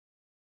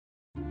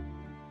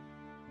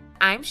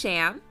I'm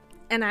Sham.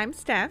 And I'm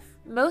Steph.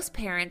 Most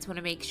parents want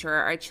to make sure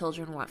our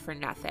children want for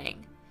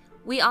nothing.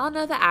 We all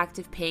know the act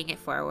of paying it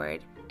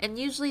forward, and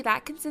usually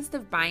that consists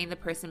of buying the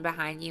person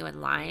behind you in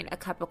line a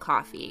cup of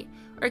coffee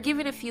or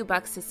giving a few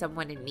bucks to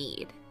someone in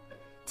need.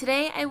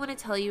 Today, I want to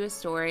tell you a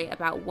story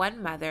about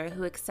one mother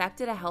who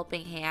accepted a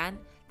helping hand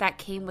that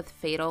came with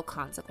fatal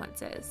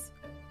consequences.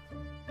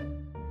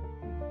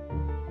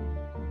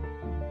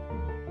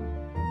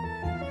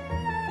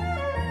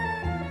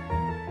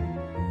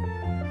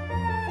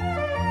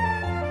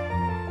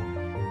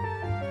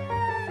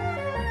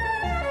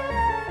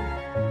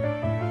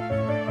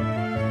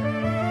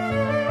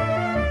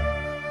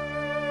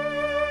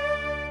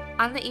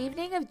 On the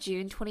evening of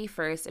June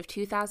 21st of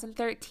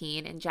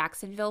 2013 in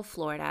Jacksonville,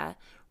 Florida,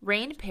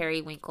 Rain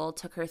Perrywinkle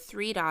took her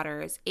three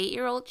daughters,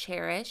 8-year-old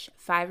Cherish,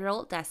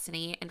 5-year-old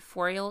Destiny, and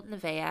 4-year-old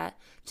Nevaeh,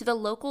 to the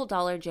local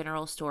Dollar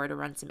General store to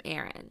run some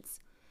errands.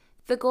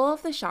 The goal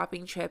of the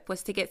shopping trip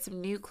was to get some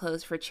new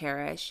clothes for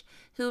Cherish,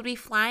 who would be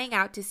flying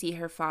out to see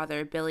her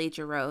father, Billy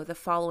Giroux, the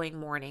following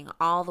morning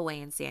all the way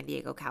in San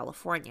Diego,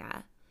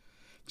 California.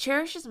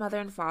 Cherish's mother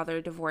and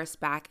father divorced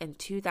back in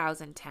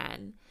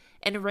 2010,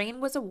 and Rain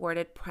was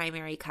awarded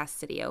primary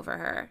custody over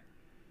her.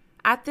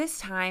 At this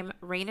time,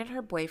 Rain and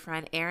her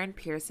boyfriend, Aaron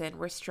Pearson,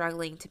 were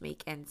struggling to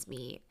make ends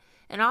meet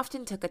and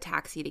often took a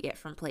taxi to get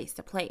from place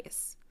to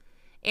place.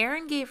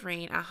 Aaron gave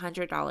Rain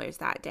 $100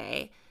 that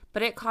day,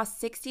 but it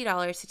cost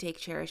 $60 to take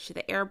Cherish to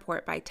the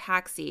airport by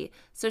taxi,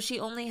 so she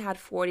only had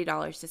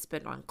 $40 to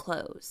spend on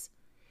clothes.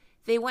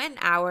 They went an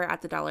hour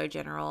at the Dollar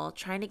General,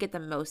 trying to get the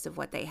most of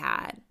what they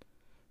had.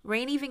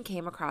 Rain even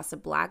came across a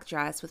black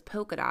dress with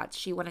polka dots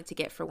she wanted to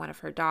get for one of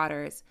her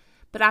daughters,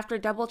 but after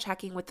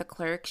double-checking with the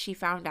clerk, she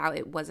found out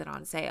it wasn't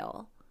on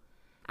sale.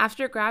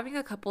 After grabbing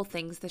a couple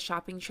things, the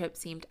shopping trip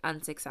seemed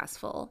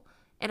unsuccessful,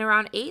 and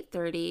around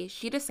 8:30,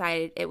 she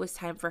decided it was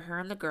time for her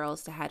and the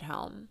girls to head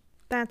home.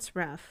 That's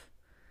rough.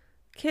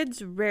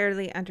 Kids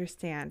rarely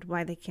understand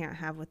why they can't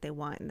have what they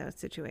want in those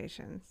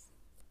situations.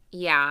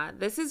 Yeah,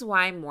 this is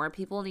why more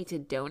people need to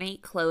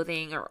donate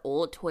clothing or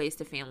old toys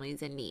to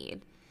families in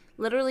need.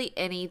 Literally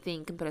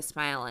anything can put a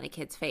smile on a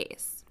kid's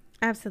face.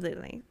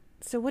 Absolutely.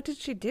 So what did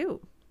she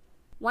do?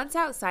 Once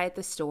outside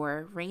the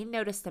store, Rain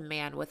noticed a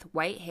man with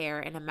white hair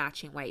and a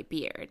matching white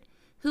beard,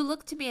 who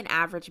looked to be an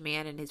average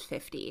man in his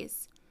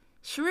 50s.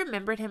 She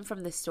remembered him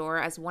from the store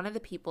as one of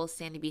the people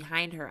standing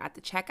behind her at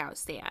the checkout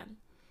stand.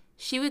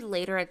 She would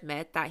later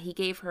admit that he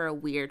gave her a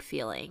weird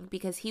feeling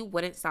because he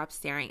wouldn't stop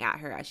staring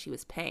at her as she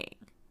was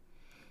paying.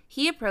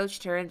 He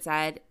approached her and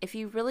said, "If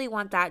you really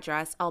want that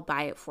dress, I'll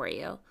buy it for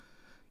you.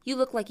 You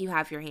look like you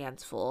have your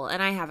hands full,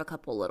 and I have a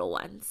couple little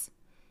ones."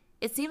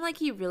 It seemed like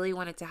he really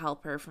wanted to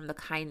help her from the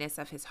kindness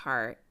of his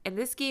heart, and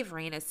this gave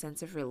Rain a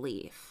sense of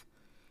relief.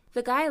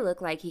 The guy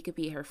looked like he could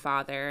be her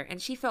father,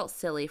 and she felt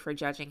silly for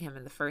judging him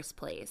in the first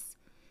place.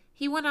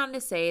 He went on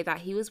to say that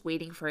he was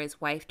waiting for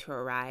his wife to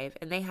arrive,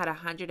 and they had a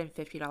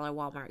 $150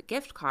 Walmart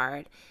gift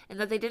card, and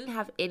that they didn't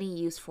have any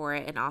use for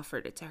it and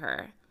offered it to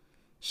her.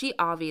 She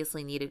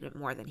obviously needed it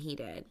more than he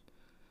did.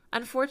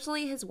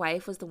 Unfortunately, his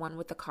wife was the one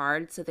with the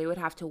card, so they would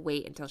have to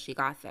wait until she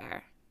got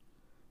there.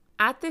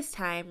 At this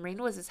time,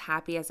 Rain was as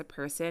happy as a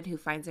person who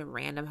finds a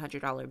random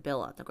 $100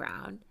 bill on the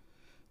ground.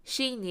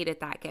 She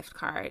needed that gift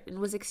card and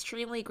was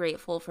extremely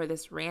grateful for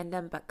this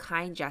random but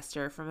kind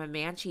gesture from a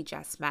man she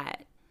just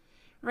met.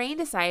 Rain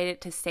decided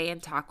to stay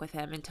and talk with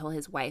him until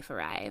his wife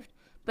arrived,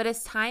 but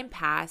as time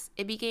passed,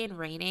 it began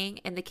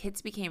raining and the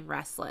kids became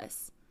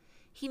restless.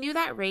 He knew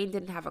that Rain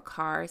didn't have a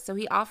car, so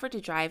he offered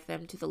to drive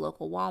them to the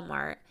local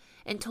Walmart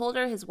and told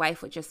her his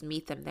wife would just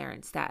meet them there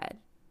instead.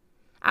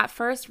 At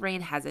first,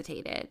 Rain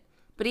hesitated,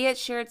 but he had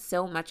shared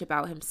so much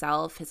about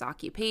himself, his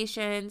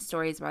occupation,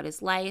 stories about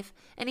his life,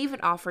 and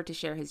even offered to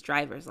share his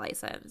driver's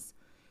license.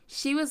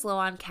 She was low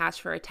on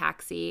cash for a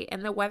taxi,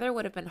 and the weather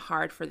would have been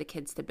hard for the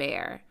kids to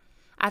bear.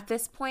 At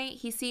this point,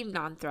 he seemed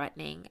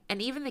non-threatening,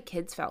 and even the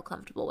kids felt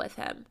comfortable with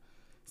him.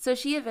 So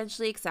she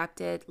eventually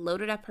accepted,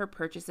 loaded up her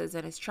purchases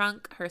in his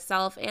trunk,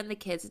 herself and the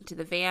kids into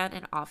the van,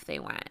 and off they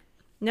went.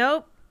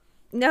 Nope.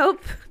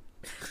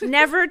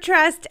 Never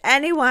trust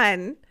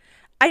anyone.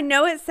 I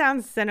know it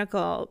sounds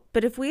cynical,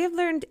 but if we have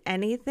learned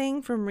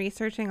anything from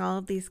researching all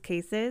of these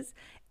cases,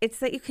 it's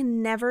that you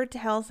can never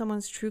tell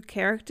someone's true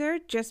character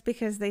just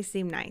because they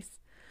seem nice.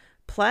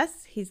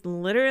 Plus, he's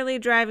literally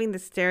driving the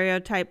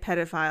stereotype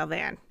pedophile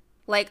van.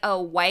 Like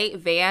a white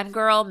van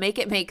girl, make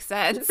it make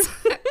sense.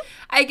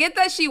 I get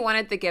that she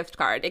wanted the gift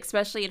card,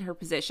 especially in her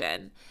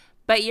position.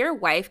 But your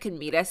wife can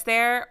meet us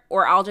there,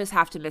 or I'll just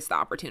have to miss the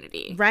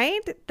opportunity.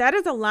 Right? That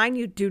is a line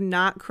you do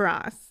not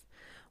cross.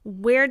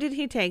 Where did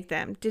he take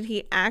them? Did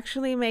he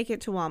actually make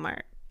it to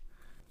Walmart?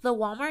 The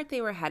Walmart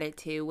they were headed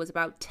to was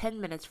about 10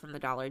 minutes from the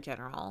Dollar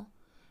General.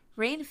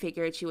 Rain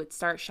figured she would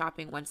start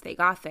shopping once they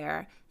got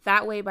there.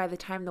 That way, by the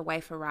time the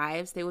wife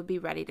arrives, they would be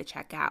ready to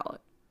check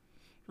out.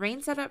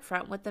 Rain sat up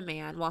front with the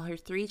man while her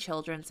 3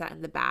 children sat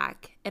in the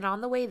back, and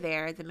on the way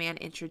there, the man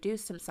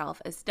introduced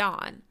himself as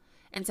Don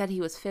and said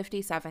he was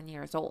 57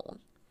 years old.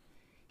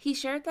 He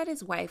shared that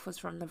his wife was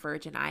from the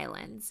Virgin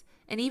Islands,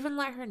 and even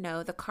let her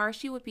know the car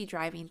she would be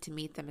driving to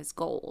meet them is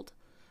gold.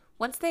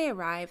 Once they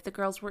arrived, the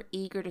girls were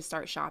eager to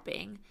start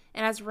shopping,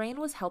 and as Rain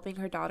was helping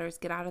her daughters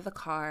get out of the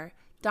car,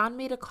 Don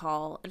made a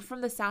call, and from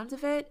the sounds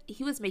of it,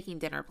 he was making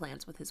dinner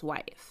plans with his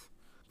wife.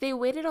 They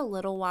waited a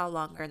little while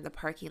longer in the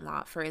parking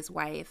lot for his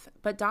wife,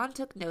 but Don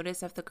took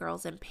notice of the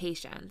girls'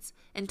 impatience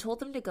and told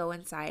them to go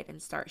inside and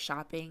start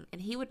shopping,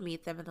 and he would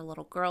meet them in the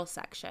little girls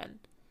section.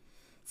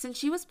 Since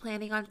she was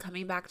planning on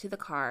coming back to the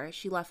car,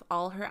 she left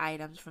all her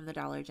items from the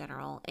Dollar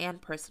General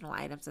and personal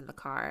items in the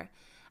car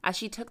as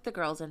she took the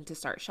girls in to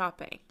start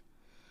shopping.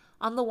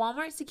 On the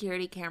Walmart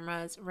security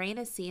cameras, Rain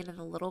is seen in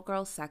the little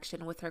girls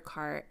section with her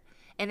cart,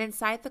 and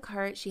inside the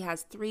cart she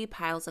has 3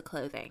 piles of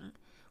clothing,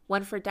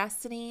 one for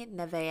Destiny,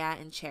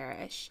 Nevaeh, and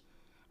Cherish.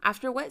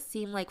 After what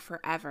seemed like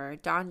forever,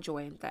 Don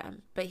joined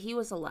them, but he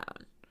was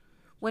alone.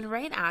 When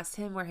Rain asked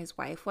him where his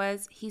wife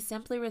was, he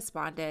simply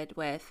responded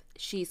with,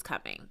 "She's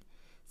coming."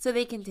 So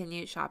they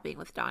continued shopping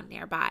with Don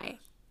nearby.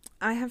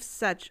 I have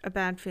such a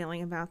bad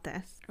feeling about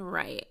this.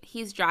 Right.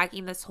 He's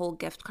dragging this whole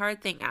gift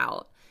card thing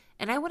out.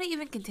 And I wouldn't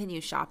even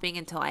continue shopping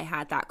until I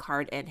had that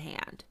card in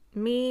hand.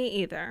 Me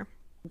either.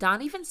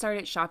 Don even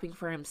started shopping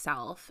for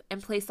himself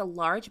and placed a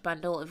large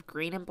bundle of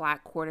green and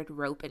black corded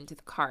rope into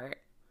the cart.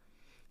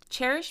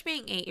 Cherish,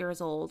 being 8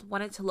 years old,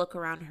 wanted to look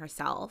around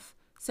herself,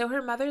 so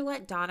her mother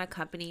let Don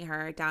accompany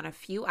her down a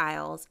few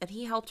aisles and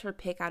he helped her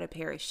pick out a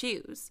pair of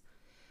shoes.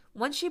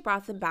 Once she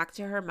brought them back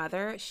to her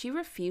mother, she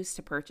refused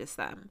to purchase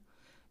them.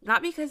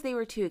 Not because they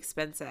were too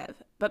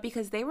expensive, but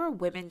because they were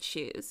women's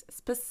shoes,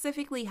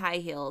 specifically high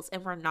heels,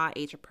 and were not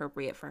age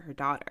appropriate for her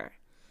daughter.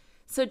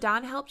 So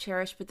Don helped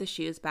Cherish put the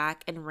shoes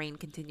back and Rain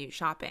continued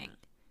shopping.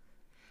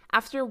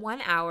 After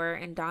 1 hour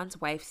and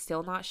Don's wife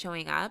still not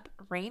showing up,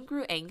 Rain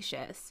grew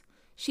anxious.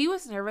 She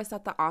was nervous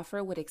that the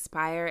offer would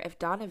expire if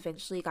Don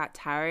eventually got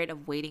tired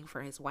of waiting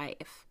for his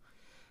wife.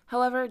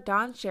 However,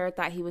 Don shared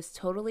that he was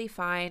totally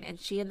fine and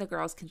she and the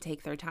girls can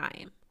take their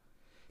time.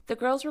 The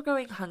girls were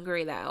going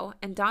hungry though,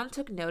 and Don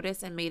took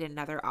notice and made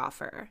another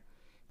offer.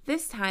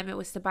 This time it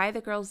was to buy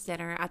the girls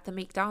dinner at the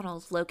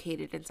McDonald's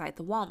located inside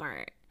the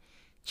Walmart.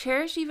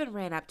 Cherish even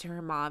ran up to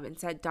her mom and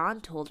said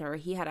Don told her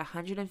he had a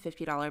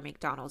 $150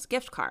 McDonald's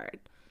gift card.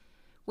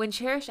 When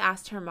Cherish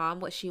asked her mom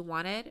what she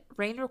wanted,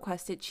 Rain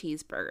requested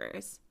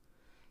cheeseburgers.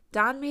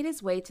 Don made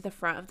his way to the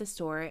front of the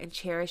store and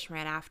Cherish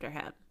ran after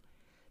him.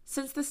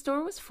 Since the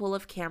store was full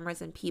of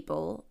cameras and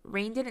people,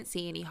 Rain didn't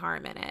see any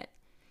harm in it.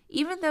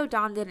 Even though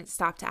Don didn't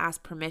stop to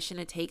ask permission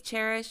to take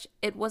Cherish,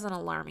 it wasn't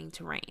alarming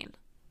to Rain.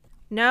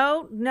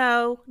 No,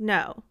 no,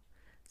 no.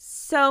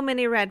 So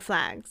many red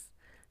flags.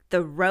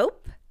 The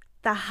rope,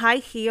 the high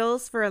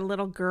heels for a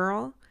little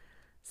girl,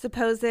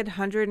 supposed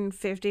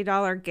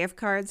 $150 gift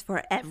cards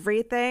for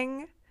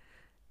everything.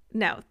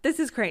 No, this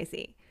is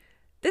crazy.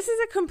 This is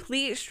a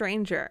complete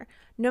stranger,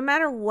 no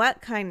matter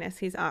what kindness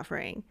he's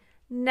offering.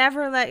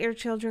 Never let your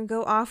children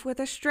go off with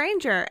a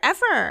stranger,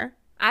 ever.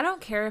 I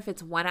don't care if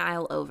it's 1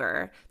 aisle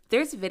over.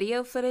 There's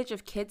video footage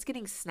of kids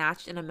getting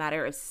snatched in a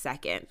matter of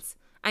seconds.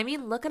 I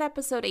mean, look at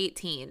episode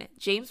 18.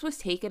 James was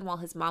taken while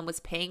his mom was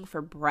paying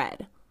for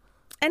bread.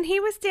 And he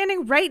was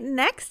standing right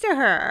next to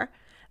her.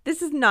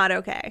 This is not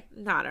okay.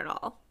 Not at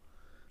all.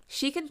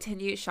 She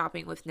continued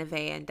shopping with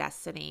Nevaeh and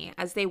Destiny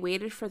as they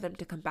waited for them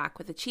to come back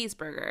with the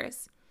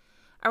cheeseburgers.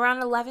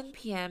 Around 11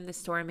 p.m., the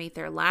store made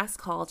their last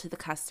call to the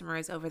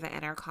customers over the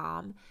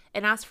intercom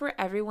and asked for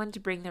everyone to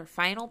bring their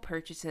final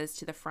purchases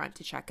to the front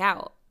to check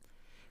out.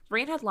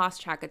 Rain had lost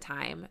track of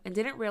time and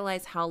didn't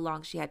realize how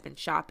long she had been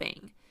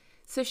shopping,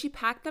 so she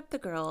packed up the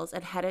girls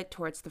and headed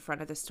towards the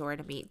front of the store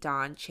to meet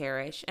Don,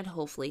 Cherish, and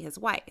hopefully his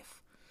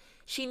wife.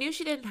 She knew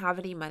she didn't have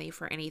any money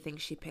for anything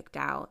she picked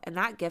out, and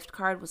that gift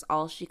card was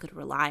all she could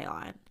rely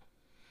on.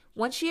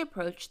 Once she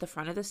approached the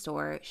front of the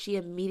store, she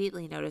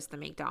immediately noticed the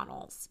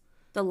McDonald's.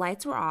 The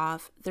lights were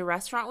off, the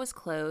restaurant was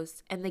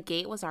closed, and the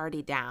gate was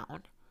already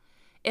down.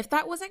 If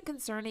that wasn't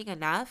concerning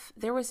enough,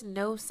 there was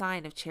no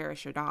sign of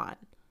Cherish or Don.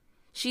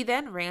 She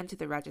then ran to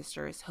the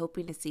registers,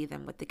 hoping to see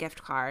them with the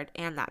gift card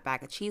and that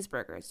bag of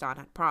cheeseburgers Don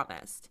had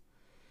promised.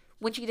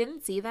 When she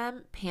didn't see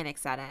them, panic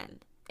set in,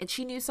 and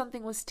she knew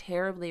something was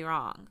terribly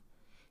wrong.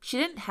 She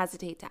didn't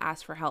hesitate to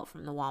ask for help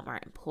from the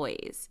Walmart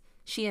employees.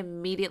 She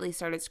immediately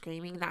started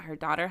screaming that her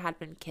daughter had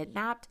been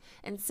kidnapped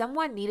and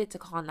someone needed to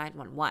call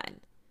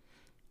 911.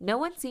 No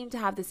one seemed to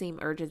have the same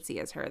urgency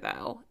as her,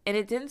 though, and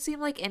it didn't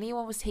seem like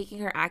anyone was taking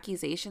her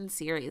accusations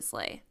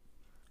seriously.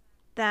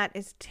 That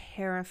is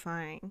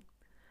terrifying.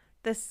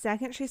 The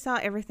second she saw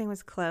everything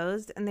was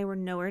closed and they were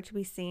nowhere to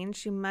be seen,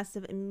 she must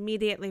have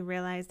immediately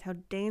realized how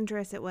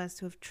dangerous it was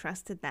to have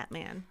trusted that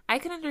man. I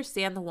can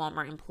understand the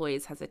Walmart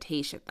employees'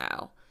 hesitation,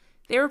 though.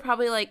 They were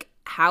probably like,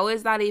 how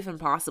is that even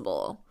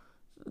possible?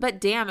 But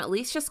damn, at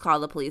least just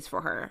call the police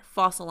for her,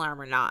 false alarm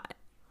or not.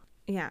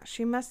 Yeah,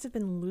 she must have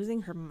been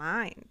losing her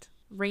mind.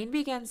 Rain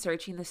began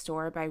searching the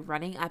store by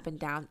running up and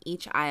down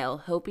each aisle,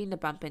 hoping to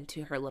bump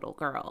into her little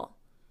girl.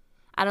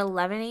 At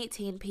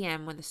 11:18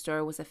 p.m., when the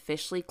store was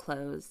officially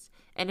closed,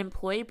 an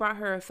employee brought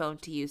her a phone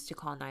to use to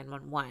call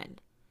 911.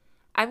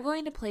 I'm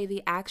going to play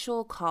the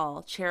actual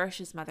call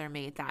Cherish's mother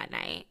made that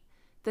night.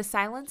 The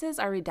silences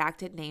are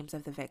redacted names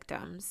of the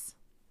victims.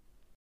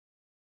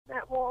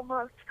 At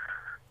Walmart,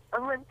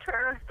 Lynn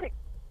Turner, I think,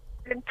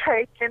 been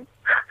taken.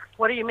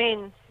 What do you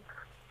mean?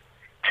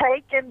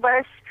 Taken by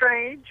a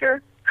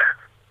stranger.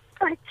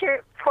 I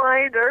can't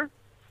find her.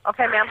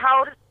 Okay, ma'am, how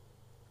old is...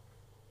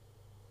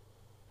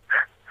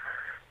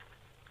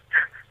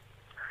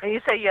 And you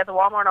say you at the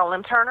Walmart on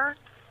Lynn Turner?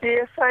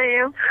 Yes, I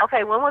am.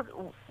 Okay,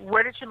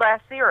 where did you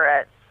last see her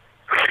at?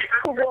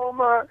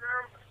 Walmart.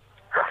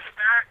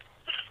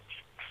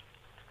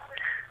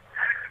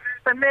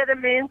 I met a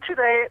man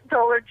today at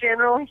Dollar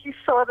General. He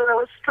saw that I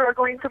was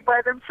struggling to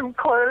buy them some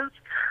clothes.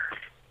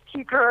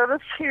 He drove us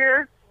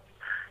here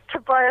to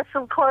buy us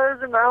some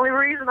clothes, and the only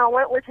reason I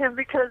went with him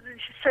because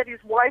she said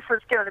his wife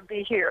was going to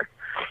be here.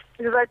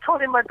 Because I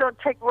told him I don't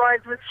take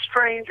rides with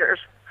strangers.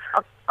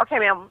 Okay,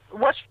 ma'am,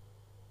 what's...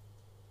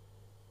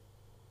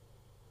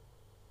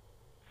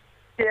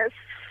 Yes.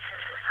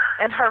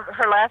 And her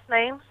last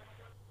name?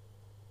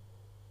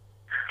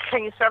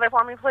 Can you spell that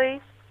for me,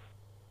 please?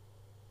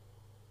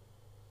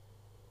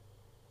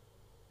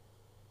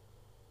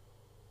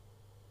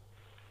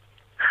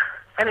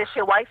 And is she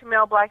a white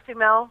female, black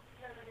female?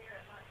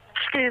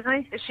 Excuse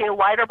me? Is she a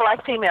white or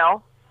black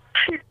female?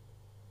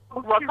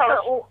 What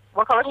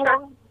color shirt?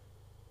 I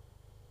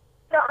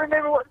don't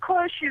remember what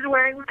clothes she's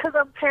wearing because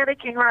I'm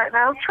panicking right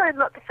now. I'm trying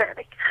not to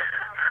panic.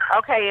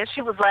 Okay, and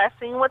she was last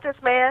seen with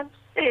this man?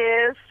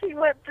 Yes, he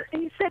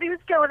said he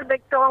was going to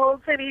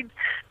McDonald's and he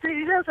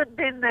hasn't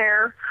been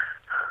there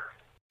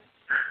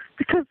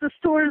because the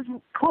store is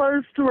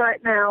closed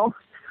right now.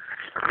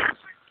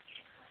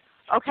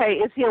 Okay,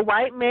 is he a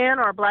white man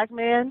or a black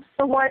man?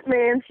 A white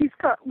man. He's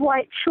got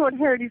white short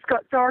hair and he's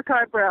got dark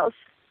eyebrows.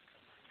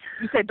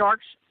 You said dark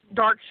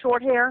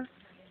short hair?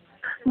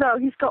 No,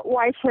 he's got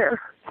white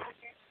hair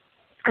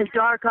and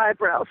dark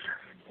eyebrows.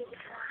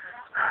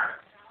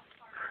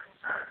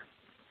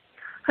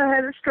 I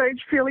had a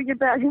strange feeling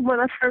about him when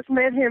I first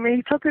met him.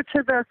 He took her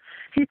to the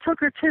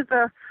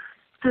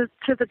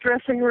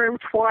dressing room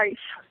twice,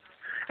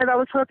 and I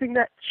was hoping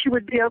that she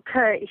would be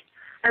okay.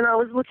 And I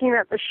was looking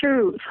at the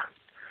shoes,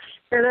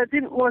 and I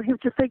didn't want him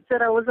to think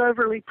that I was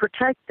overly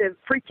protective,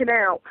 freaking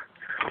out.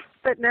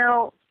 But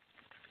now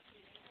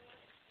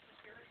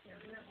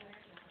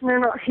they're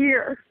not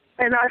here,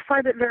 and I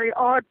find it very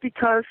odd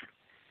because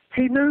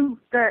he knew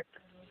that.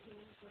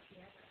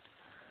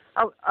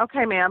 Oh,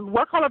 okay, ma'am.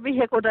 What color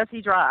vehicle does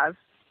he drive?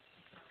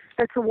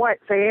 It's a white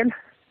van.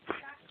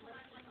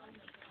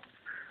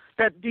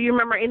 Do you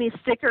remember any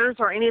stickers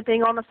or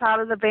anything on the side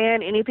of the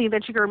van? Anything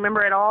that you can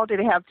remember at all? Did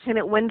it have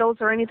tinted windows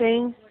or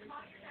anything?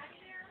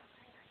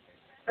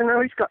 I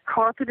know he's got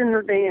carpet in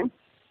the van.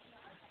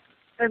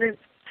 I didn't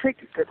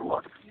take a good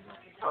look.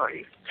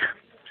 Sorry.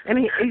 And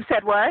he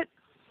said what?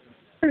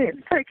 I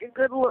didn't take a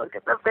good look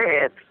at the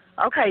van.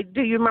 Okay,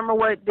 do you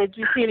remember did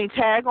you see any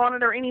tag on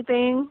it or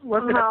anything?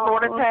 Was it a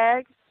Florida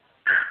tag?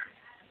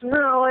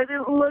 No, I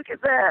didn't look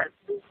at that.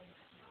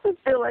 I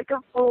feel like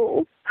a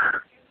fool.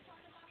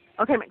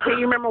 Okay, can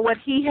you remember what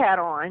he had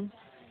on?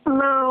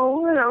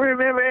 No, I don't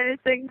remember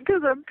anything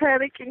because I'm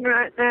panicking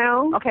right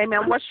now. Okay,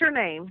 ma'am, what's your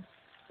name?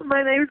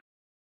 My name's...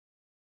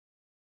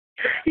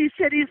 He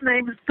said his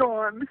name is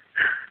Dawn.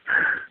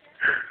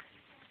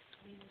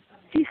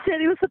 He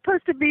said he was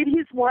supposed to meet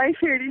his wife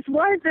here, and his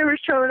wife never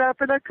showed up,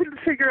 and I couldn't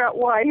figure out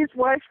why. His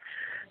wife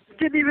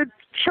didn't even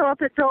show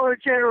up at Dollar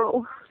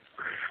General.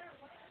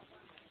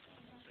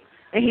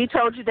 And he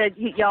told you that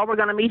y'all were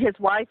going to meet his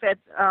wife at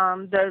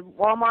the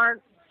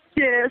Walmart?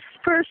 Yes.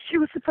 First, she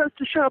was supposed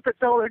to show up at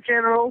Dollar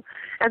General,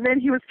 and then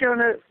he was going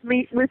to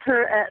meet with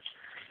her at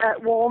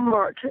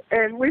Walmart.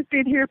 And we've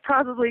been here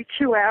probably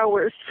 2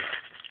 hours.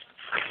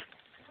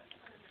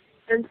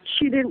 And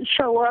she didn't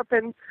show up,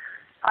 and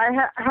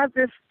I have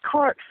this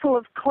cart full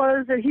of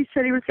clothes that he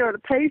said he was going to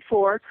pay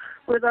for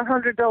with a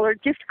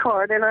 $100 gift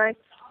card, and I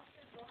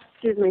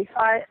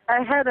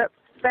had a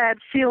bad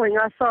feeling.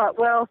 I thought,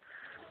 well,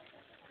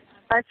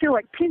 I feel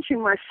like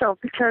pinching myself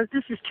because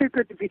this is too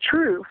good to be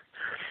true.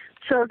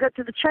 So I got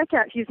to the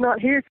checkout. He's not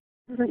here.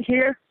 He isn't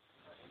here.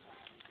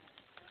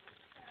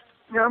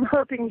 Now, I'm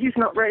hoping he's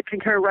not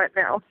raping her right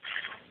now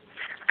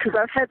because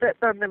I've had that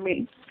done to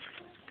me.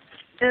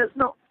 It's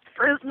not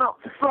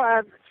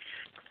fun.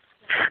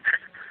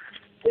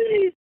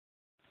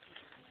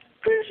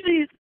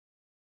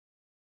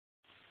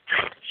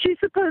 She's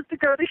supposed to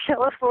go to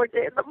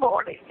California in the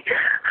morning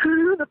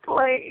on the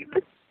plane,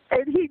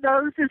 and he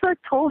knows this. I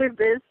told him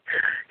this.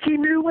 He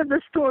knew when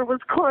the store was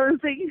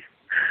closing.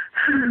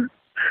 I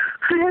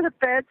had a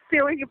bad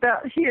feeling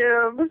about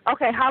him.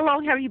 Okay, how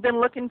long have you been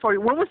looking for you?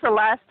 When was the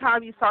last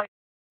time you saw him?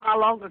 How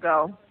long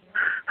ago?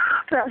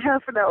 About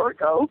half an hour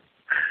ago.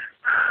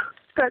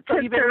 So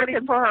you've been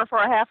looking for her for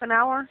a half an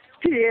hour?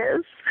 Yes.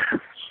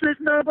 There's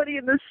nobody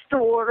in the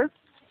store.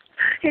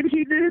 And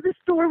he knew the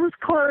store was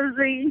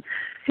closing.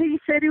 He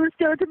said he was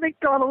going to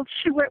McDonald's.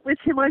 She went with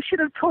him. I should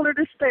have told her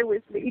to stay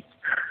with me.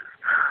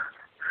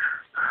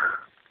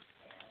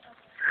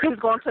 He was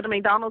going to the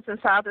McDonald's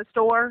inside the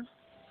store?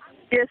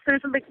 Yes,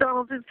 there's a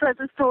McDonald's inside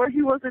the store.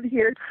 He wasn't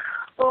here.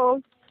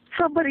 Oh,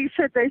 somebody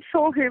said they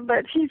saw him,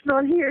 but he's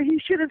not here. He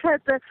should have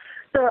had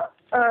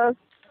the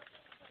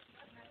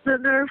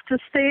nerve to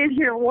stand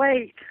here and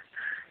wait.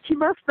 He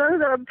must know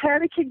that I'm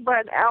panicking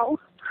by now.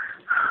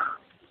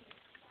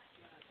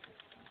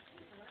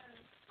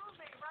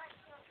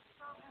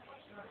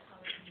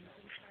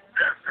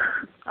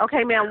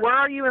 Okay, ma'am, where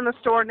are you in the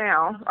store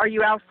now? Are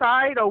you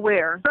outside or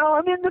where? No,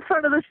 I'm in the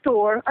front of the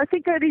store. I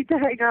think I need to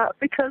hang up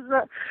because...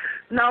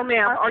 No,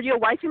 ma'am. Are you a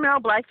white female,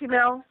 black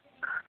female?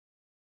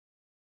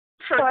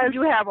 What shirt do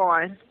you have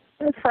on?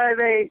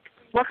 5'8".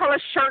 What color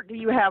shirt do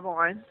you have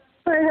on?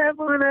 I have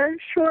on a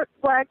short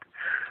black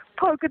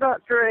polka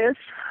dot dress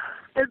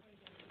and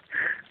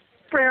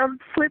brown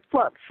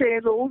flip-flop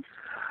sandals.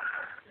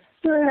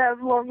 I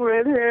have long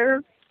red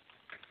hair.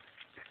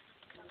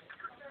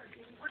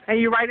 And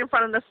you right in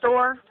front of the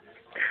store?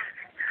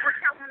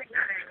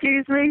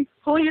 Excuse me?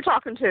 Who are you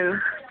talking to?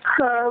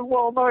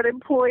 Walmart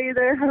employee.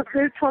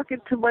 They're talking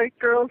to my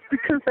girls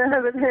because they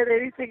haven't had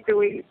anything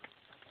to eat.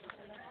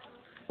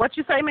 What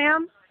you say,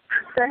 ma'am?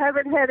 They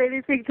haven't had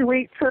anything to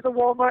eat, so the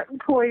Walmart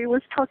employee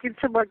was talking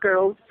to my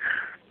girls.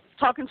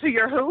 Talking to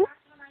your who?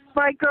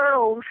 My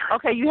girls.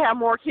 Okay, you have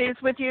more kids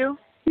with you?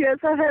 Yes,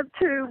 I have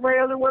two. My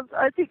other one,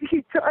 I think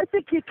he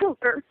took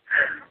her.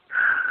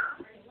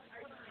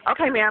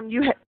 Okay, ma'am.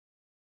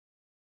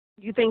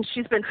 You think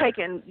she's been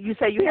taken? You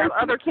say you have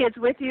other kids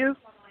with you?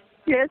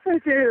 Yes, I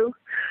do.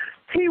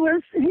 He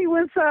was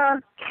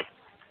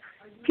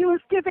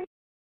giving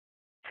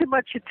too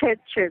much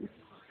attention.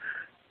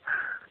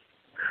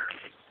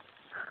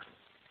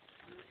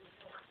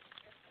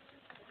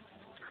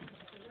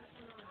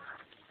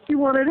 He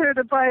wanted her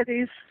to buy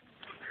these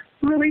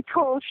really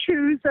tall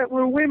shoes that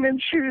were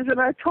women's shoes, and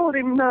I told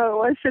him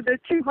no. I said they're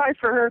too high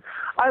for her.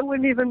 I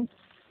wouldn't even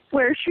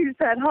wear shoes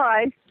that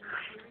high.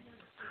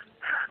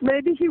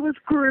 Maybe he was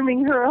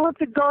grooming her. I hope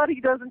to God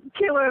he doesn't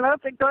kill her, and I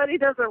hope to God he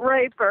doesn't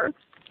rape her.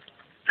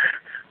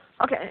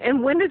 Okay,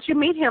 and when did you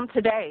meet him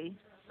today?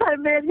 I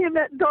met him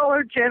at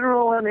Dollar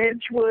General on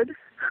Edgewood.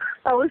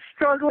 I was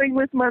struggling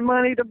with my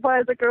money to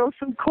buy the girls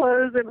some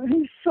clothes, and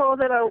he saw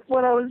that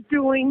what I was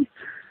doing,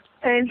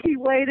 and he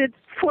waited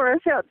for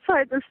us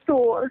outside the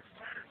store.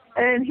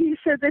 And he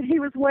said that he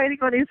was waiting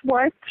on his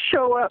wife to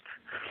show up.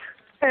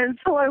 And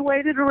so I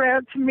waited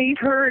around to meet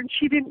her, and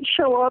she didn't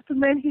show up.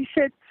 And then he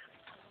said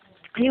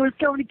he was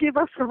going to give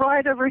us a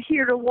ride over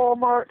here to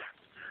Walmart.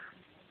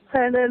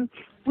 And then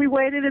we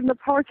waited in the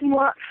parking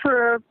lot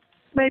for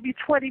maybe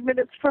 20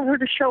 minutes for her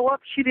to show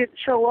up. She didn't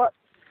show up.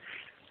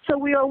 So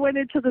we all went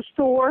into the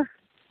store.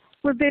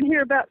 We've been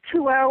here about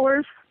 2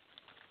 hours.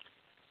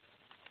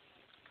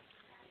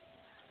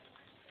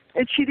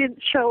 And she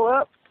didn't show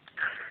up.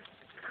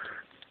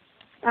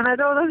 And I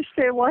don't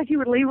understand why he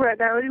would leave right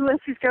now unless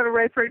he's got to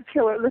rape her and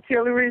kill her. That's the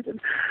only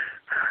reason.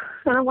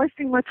 And I'm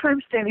wasting my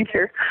time standing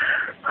here.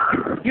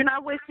 You're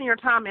not wasting your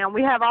time, ma'am.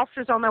 We have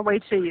officers on their way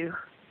to you.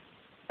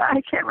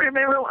 I can't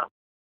remember what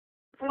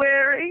I'm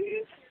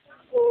wearing.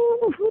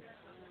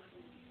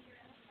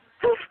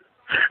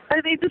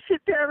 I need to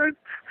sit down and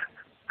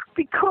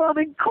be calm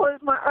and close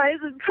my eyes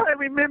and try to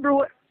remember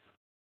what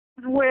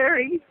I'm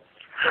wearing.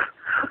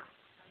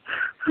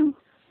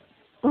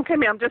 Okay,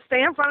 ma'am, just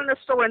stay in front of the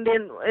store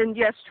and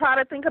yes, try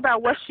to think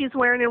about what she's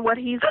wearing and what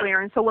he's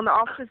wearing. So when the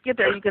officers get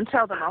there, you can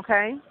tell them,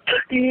 okay?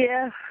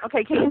 Yeah.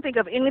 Okay, can you think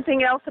of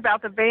anything else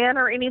about the van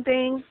or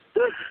anything?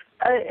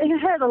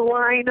 It had a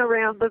line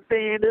around the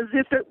van as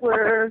if it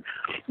were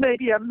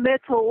maybe a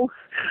metal,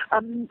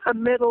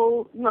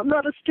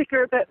 not a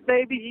sticker, but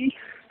maybe,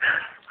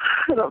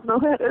 I don't know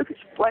how to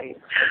explain.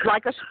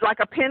 Like a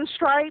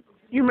pinstripe?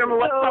 You remember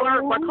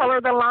what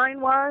color the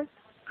line was?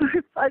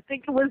 I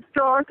think it was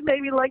dark,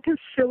 maybe like a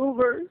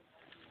silver.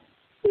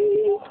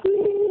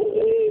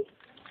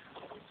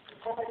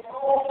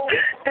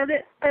 And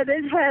it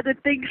had a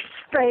big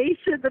space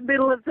in the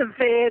middle of the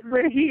van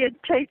where he had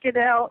taken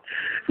out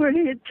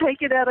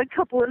a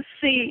couple of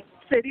seats,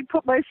 and he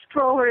put my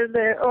stroller in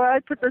there, or I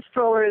put the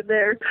stroller in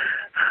there.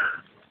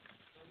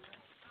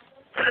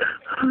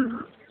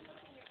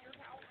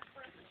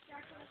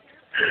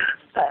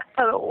 I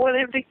don't want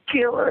him to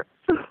kill her.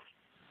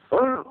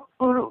 Or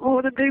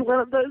want to be one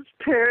of those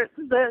parents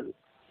that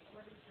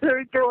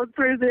are going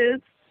through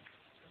this.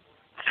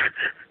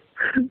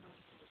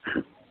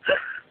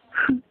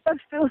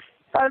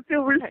 I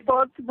feel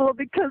responsible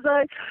because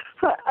I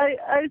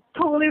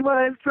told him when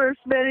I first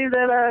met him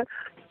that I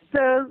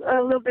was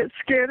a little bit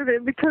scared of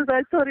him because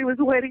I thought he was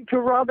waiting to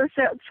rob us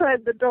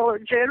outside the Dollar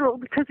General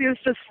because he was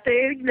just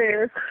standing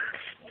there.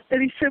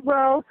 And he said,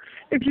 well,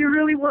 if you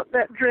really want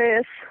that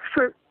dress,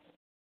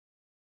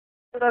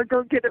 I'll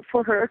go get it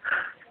for her.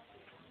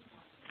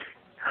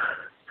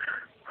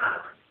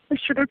 I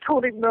should have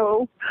told him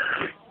no.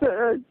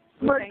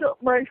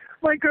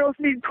 My girls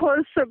need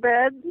clothes so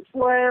bad, that's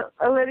why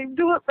I let him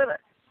do it. But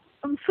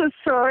I'm so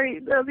sorry.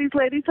 Now these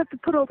ladies have to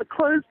put all the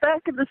clothes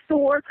back in the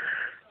store.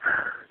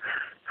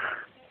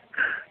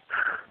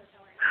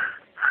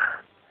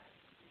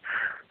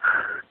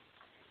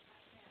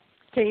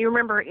 Can you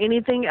remember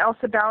anything else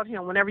about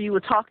him? Whenever you were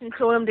talking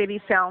to him, did he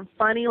sound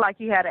funny, like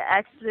he had an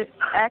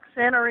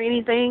accent or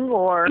anything?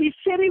 Or He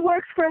said he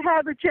works for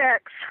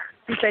Haberjacks.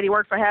 He said he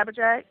worked for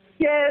Haberjacks?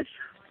 Yes.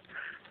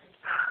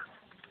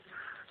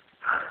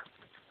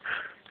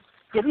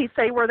 Did he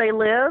say where they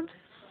lived?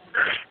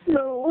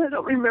 No, I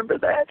don't remember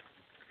that.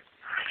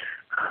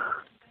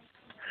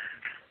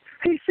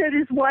 He said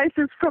his wife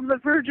is from the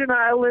Virgin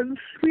Islands.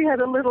 We had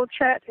a little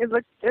chat in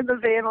the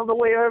van on the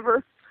way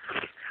over.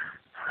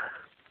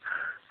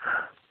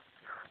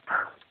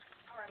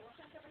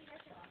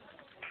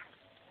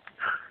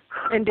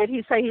 And did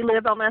he say he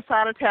lived on that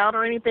side of town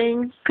or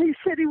anything? He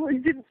said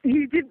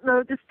he didn't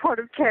know this part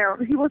of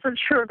town. He wasn't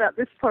sure about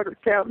this part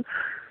of town.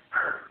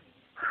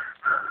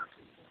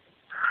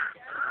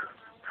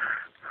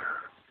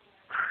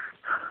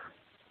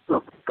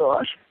 Oh my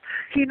gosh.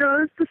 He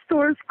knows the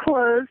store's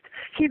closed.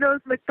 He knows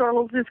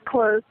McDonald's is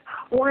closed.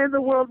 Why in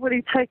the world would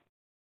he take?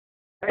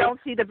 You don't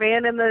see the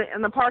van in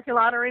the parking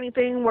lot or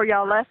anything where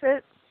y'all left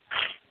it?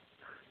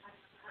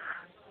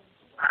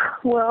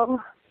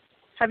 Well,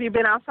 have you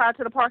been outside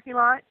to the parking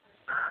lot?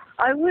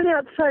 I went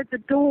outside the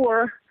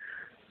door,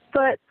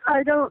 but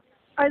I don't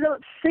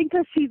think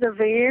I see the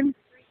van.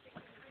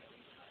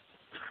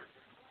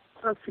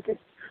 Let's see.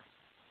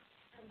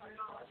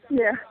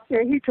 Yeah,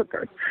 he took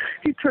her.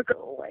 He took her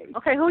away.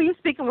 Okay, who are you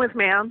speaking with,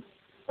 ma'am?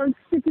 I'm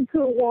speaking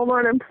to a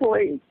Walmart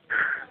employee.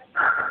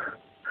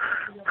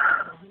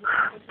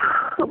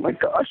 Oh my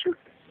gosh.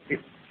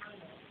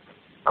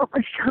 Oh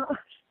my gosh.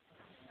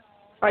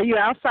 Are you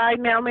outside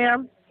now,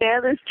 ma'am? Yeah,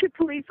 there's 2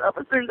 police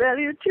officers out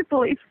here, 2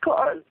 police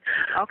cars.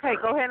 Okay,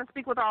 go ahead and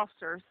speak with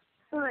officers.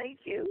 Thank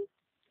you.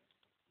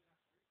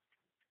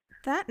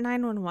 That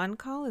 911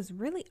 call is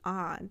really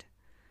odd.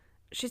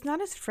 She's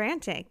not as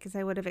frantic as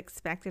I would have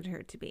expected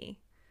her to be.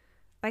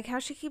 Like how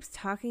she keeps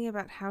talking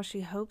about how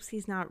she hopes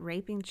he's not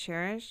raping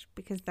Cherish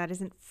because that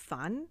isn't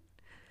fun.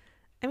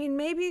 I mean,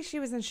 maybe she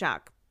was in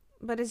shock,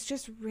 but it's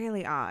just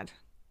really odd.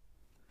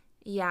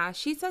 Yeah,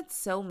 she said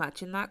so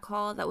much in that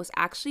call that was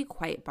actually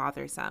quite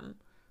bothersome.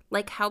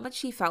 Like how much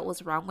she felt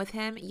was wrong with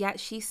him, yet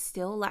she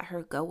still let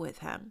her go with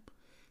him.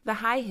 The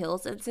High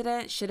Hills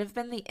incident should have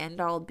been the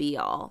end-all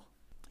be-all.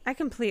 I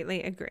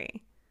completely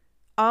agree.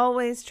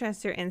 Always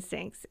trust your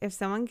instincts if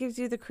someone gives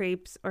you the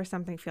creeps or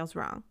something feels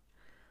wrong.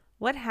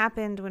 What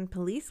happened when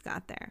police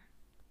got there?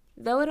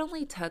 Though it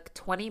only took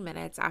 20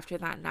 minutes after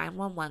that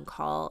 911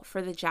 call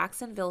for the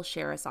Jacksonville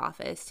Sheriff's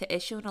Office to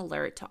issue an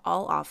alert to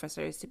all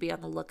officers to be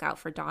on the lookout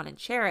for Dawn and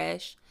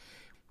Cherish,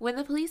 when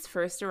the police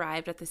first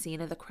arrived at the scene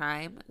of the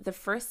crime, the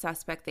first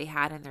suspect they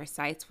had in their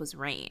sights was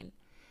Rain.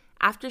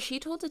 After she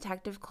told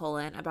Detective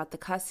Cullen about the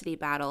custody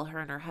battle her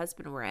and her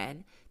husband were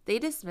in, they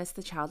dismissed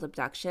the child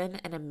abduction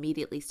and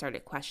immediately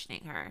started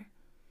questioning her.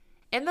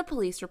 In the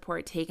police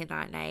report taken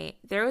that night,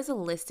 there was a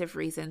list of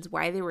reasons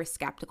why they were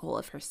skeptical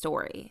of her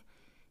story.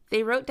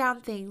 They wrote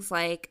down things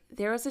like,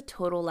 there was a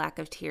total lack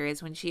of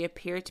tears when she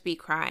appeared to be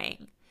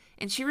crying,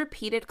 and she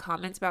repeated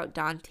comments about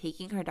Dawn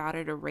taking her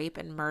daughter to rape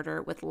and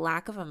murder with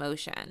lack of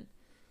emotion.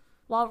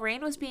 While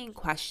Rain was being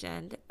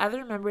questioned,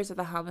 other members of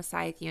the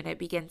homicide unit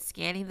began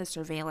scanning the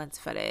surveillance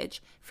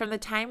footage from the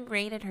time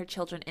Rain and her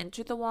children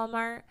entered the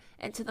Walmart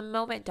and to the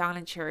moment Dawn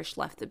and Cherish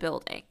left the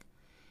building.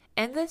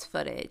 In this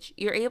footage,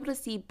 you're able to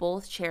see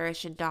both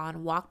Cherish and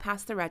Dawn walk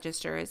past the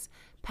registers,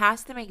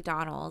 past the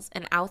McDonald's,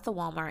 and out the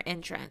Walmart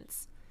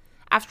entrance.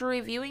 After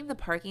reviewing the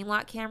parking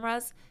lot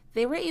cameras,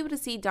 they were able to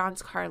see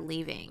Dawn's car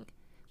leaving,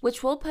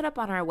 which we'll put up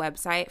on our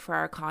website for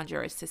our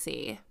conjurers to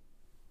see.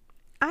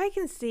 I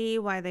can see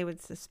why they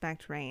would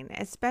suspect Rain,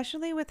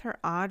 especially with her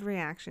odd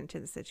reaction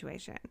to the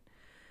situation.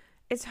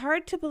 It's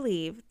hard to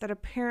believe that a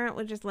parent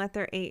would just let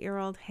their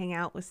 8-year-old hang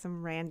out with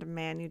some random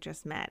man you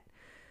just met.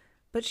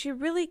 But she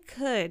really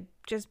could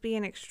just be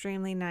an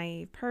extremely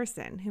naive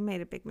person who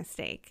made a big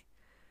mistake.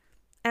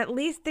 At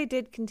least they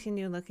did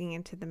continue looking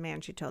into the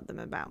man she told them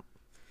about.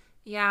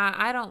 Yeah,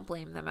 I don't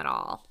blame them at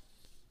all.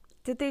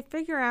 Did they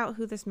figure out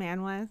who this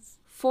man was?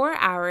 4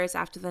 hours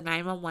after the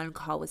 911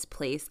 call was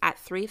placed at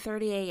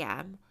 3:30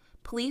 a.m.,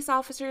 police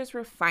officers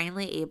were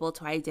finally able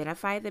to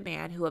identify the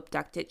man who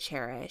abducted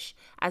Cherish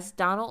as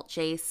Donald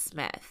J.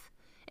 Smith,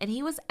 and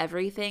he was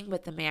everything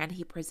but the man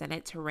he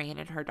presented to Rain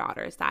and her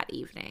daughters that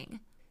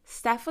evening.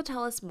 Steph will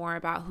tell us more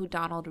about who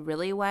Donald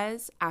really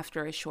was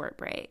after a short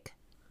break.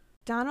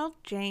 Donald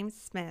James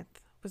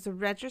Smith was a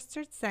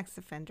registered sex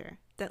offender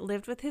that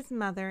lived with his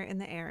mother in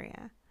the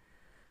area.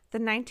 The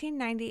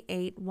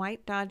 1998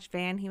 white Dodge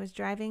van he was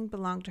driving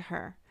belonged to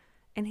her,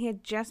 and he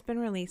had just been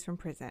released from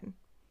prison.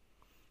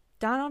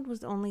 Donald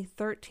was only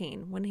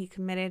 13 when he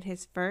committed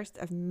his first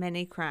of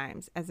many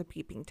crimes as a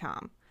peeping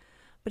Tom,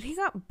 but he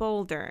got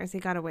bolder as he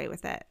got away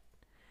with it.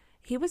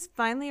 He was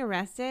finally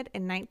arrested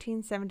in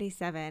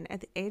 1977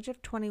 at the age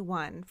of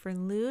 21 for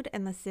lewd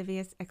and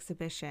lascivious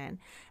exhibition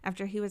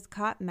after he was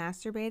caught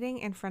masturbating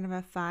in front of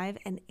a 5-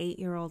 and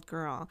 8-year-old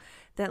girl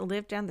that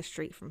lived down the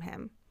street from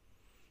him.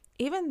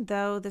 Even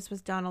though this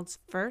was Donald's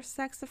first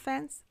sex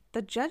offense,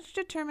 the judge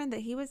determined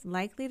that he was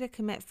likely to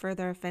commit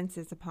further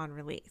offenses upon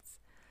release.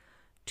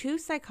 2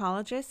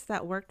 psychologists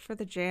that worked for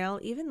the jail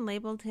even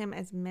labeled him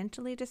as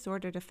mentally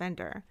disordered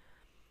offender.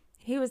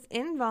 He was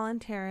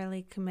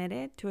involuntarily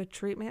committed to a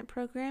treatment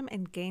program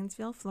in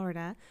Gainesville,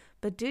 Florida,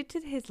 but due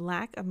to his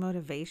lack of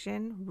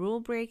motivation,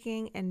 rule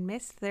breaking, and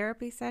missed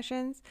therapy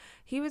sessions,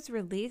 he was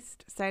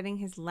released, citing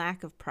his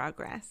lack of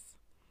progress.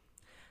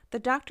 The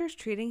doctors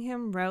treating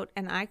him wrote,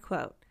 and I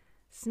quote,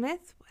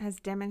 "Smith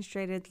has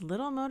demonstrated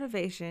little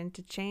motivation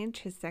to change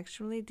his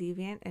sexually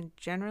deviant and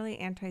generally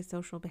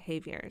antisocial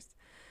behaviors.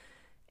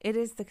 It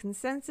is the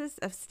consensus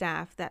of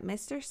staff that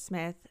Mr.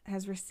 Smith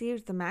has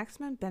received the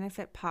maximum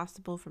benefit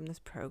possible from this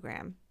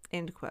program."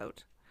 End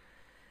quote.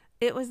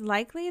 It was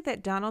likely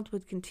that Donald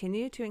would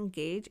continue to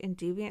engage in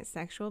deviant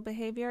sexual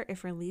behavior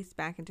if released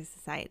back into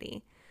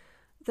society.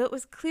 Though it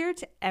was clear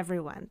to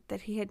everyone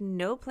that he had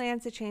no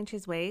plans to change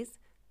his ways,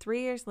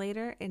 3 years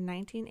later, in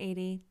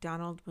 1980,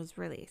 Donald was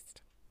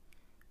released.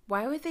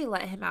 Why would they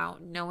let him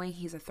out knowing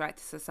he's a threat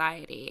to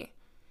society?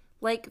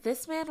 Like,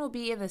 this man will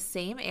be in the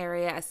same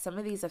area as some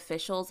of these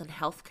officials and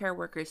healthcare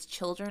workers'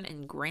 children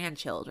and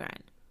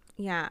grandchildren.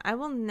 Yeah, I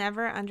will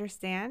never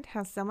understand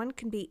how someone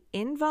can be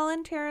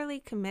involuntarily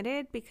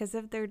committed because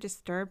of their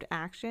disturbed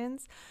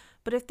actions,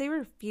 but if they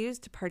refuse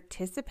to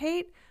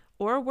participate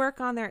or work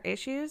on their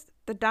issues,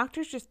 the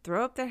doctors just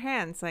throw up their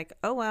hands like,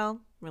 oh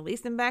well, release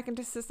them back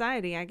into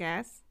society, I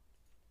guess.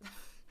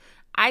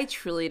 I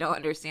truly don't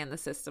understand the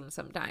system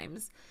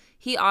sometimes.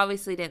 He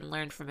obviously didn't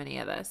learn from any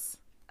of this.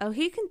 Oh,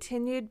 he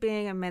continued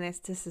being a menace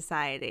to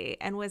society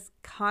and was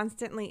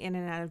constantly in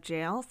and out of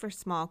jail for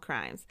small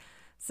crimes,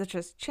 such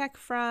as check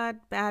fraud,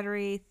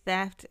 battery,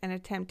 theft, and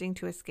attempting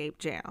to escape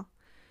jail.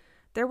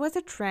 There was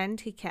a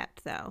trend he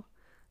kept, though.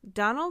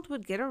 Donald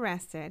would get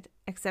arrested,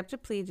 accept a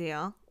plea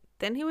deal,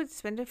 then he would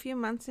spend a few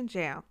months in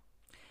jail.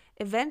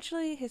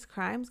 Eventually, his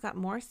crimes got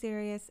more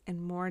serious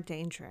and more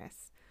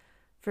dangerous.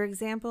 For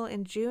example,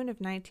 in June of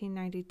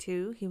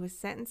 1992, he was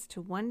sentenced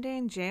to 1 day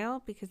in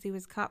jail because he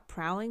was caught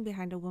prowling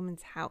behind a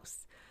woman's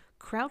house,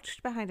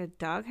 crouched behind a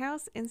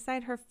doghouse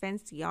inside her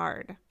fenced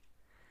yard.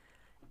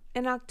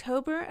 In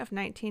October of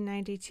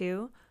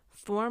 1992,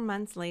 4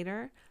 months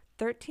later,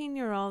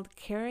 13-year-old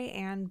Carrie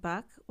Ann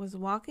Buck was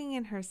walking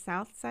in her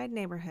South Side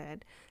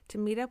neighborhood to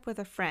meet up with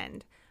a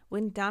friend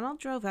when Donald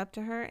drove up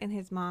to her in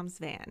his mom's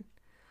van.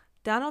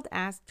 Donald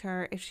asked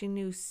her if she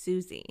knew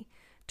Susie,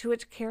 to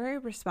which Carrie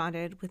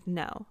responded with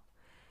no.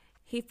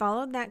 He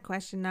followed that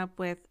question up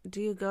with,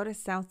 "Do you go to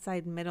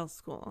Southside Middle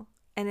School?"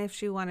 and if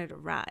she wanted a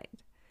ride.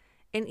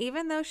 And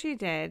even though she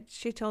did,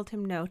 she told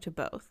him no to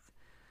both.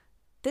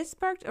 This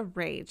sparked a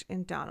rage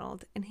in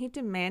Donald, and he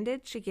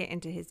demanded she get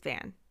into his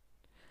van.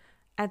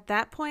 At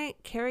that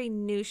point, Carrie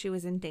knew she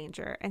was in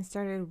danger and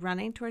started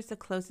running towards the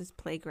closest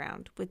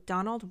playground, with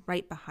Donald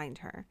right behind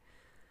her.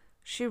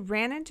 She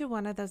ran into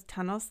one of those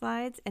tunnel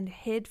slides and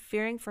hid,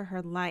 fearing for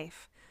her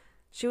life.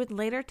 She would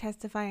later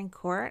testify in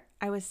court,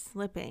 "I was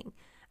slipping.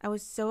 I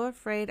was so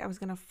afraid I was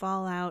going to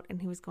fall out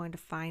and he was going to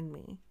find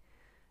me."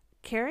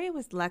 Carrie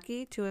was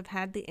lucky to have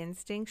had the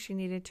instinct she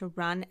needed to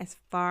run as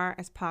far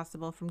as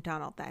possible from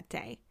Donald that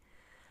day.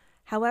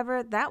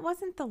 However, that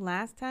wasn't the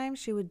last time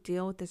she would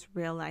deal with this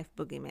real-life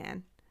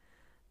boogeyman.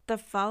 The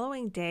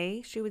following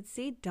day, she would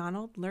see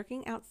Donald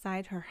lurking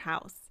outside her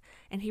house,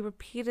 and he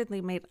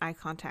repeatedly made eye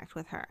contact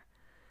with her.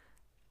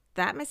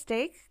 That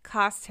mistake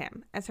cost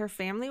him, as her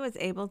family was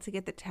able to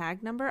get the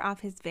tag number off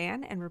his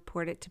van and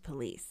report it to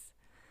police.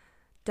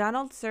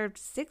 Donald served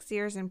 6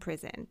 years in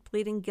prison,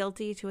 pleading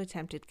guilty to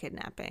attempted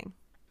kidnapping.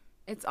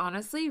 It's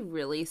honestly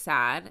really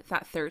sad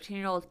that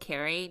 13-year-old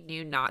Carrie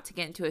knew not to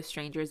get into a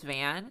stranger's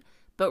van,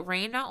 but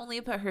Rain not only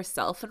put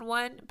herself in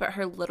one, but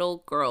her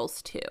little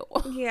girls too.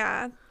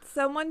 Yeah,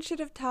 someone should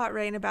have taught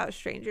Rain about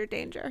stranger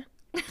danger.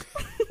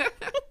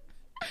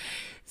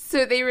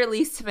 So they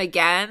released him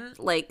again?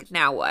 Like,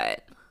 now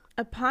what?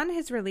 Upon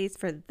his release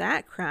for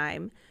that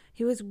crime,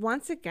 he was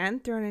once again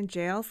thrown in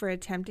jail for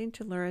attempting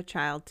to lure a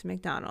child to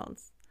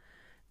McDonald's.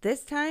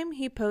 This time,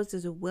 he posed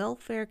as a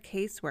welfare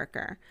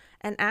caseworker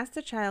and asked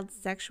the child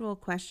sexual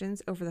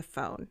questions over the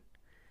phone.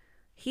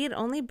 He had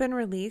only been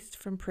released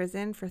from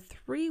prison for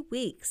 3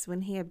 weeks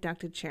when he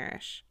abducted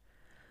Cherish.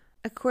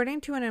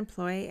 According to an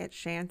employee at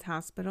Shands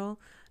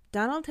Hospital,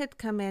 Donald had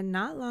come in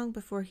not long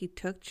before he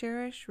took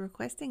Cherish,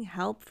 requesting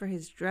help for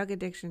his drug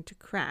addiction to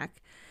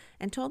crack,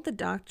 and told the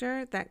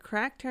doctor that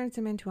crack turns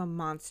him into a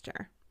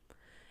monster.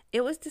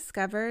 It was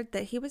discovered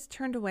that he was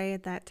turned away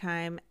at that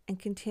time and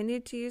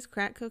continued to use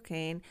crack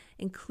cocaine,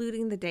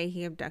 including the day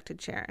he abducted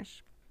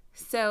Cherish.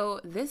 So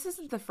this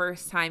isn't the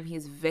first time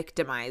he's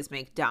victimized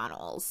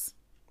McDonald's.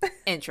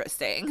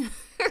 Interesting.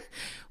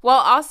 While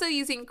also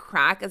using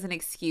crack as an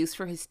excuse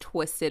for his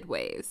twisted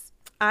ways.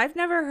 I've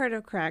never heard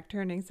of crack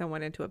turning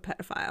someone into a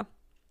pedophile.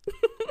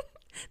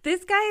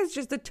 This guy is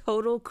just a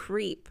total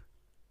creep.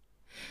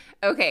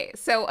 Okay,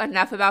 so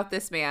enough about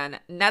this man.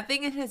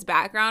 Nothing in his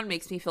background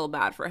makes me feel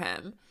bad for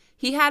him.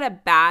 He had a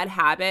bad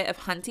habit of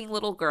hunting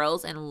little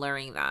girls and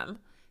luring them.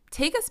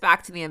 Take us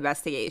back to the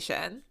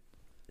investigation.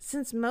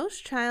 Since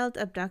most child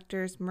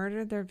abductors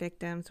murder their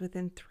victims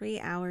within 3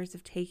 hours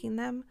of taking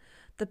them,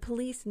 the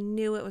police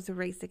knew it was a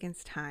race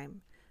against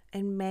time.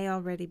 and may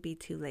already be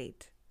too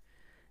late.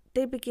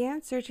 They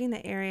began searching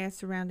the area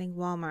surrounding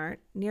Walmart,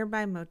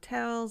 nearby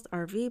motels,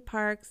 RV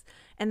parks,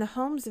 and the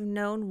homes of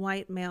known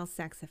white male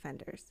sex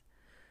offenders.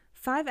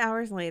 5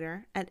 hours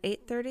later, at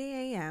 8:30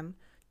 a.m.,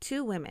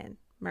 two women,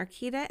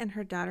 Marquita and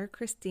her daughter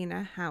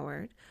Christina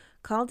Howard,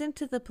 called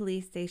into the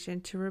police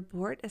station to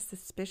report a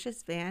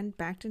suspicious van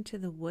backed into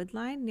the wood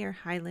line near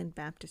Highland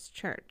Baptist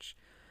Church.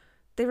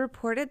 They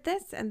reported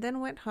this and then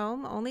went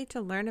home only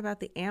to learn about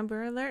the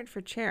Amber Alert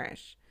for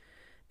Cherish.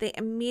 They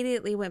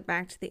immediately went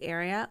back to the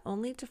area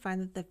only to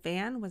find that the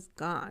van was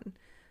gone.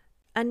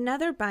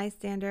 Another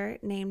bystander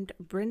named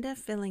Brenda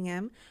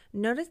Fillingham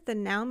noticed the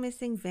now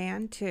missing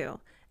van too,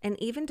 and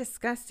even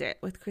discussed it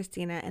with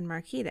Christina and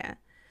Marquita.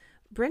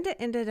 Brenda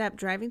ended up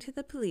driving to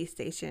the police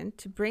station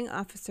to bring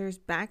officers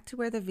back to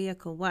where the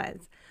vehicle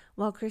was,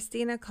 while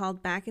Christina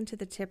called back into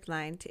the tip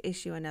line to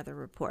issue another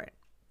report.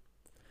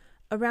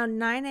 Around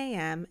 9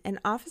 a.m., an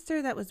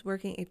officer that was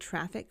working a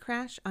traffic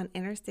crash on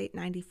Interstate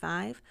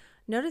 95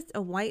 noticed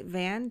a white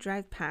van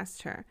drive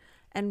past her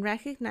and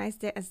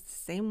recognized it as the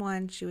same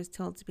one she was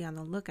told to be on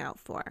the lookout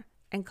for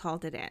and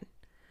called it in.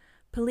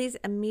 Police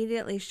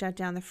immediately shut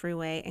down the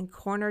freeway and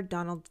cornered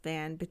Donald's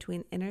van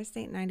between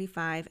Interstate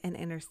 95 and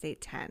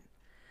Interstate 10.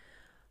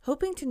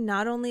 Hoping to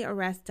not only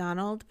arrest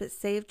Donald but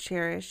save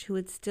Cherish, who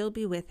would still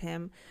be with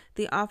him,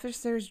 the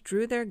officers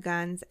drew their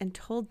guns and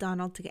told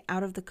Donald to get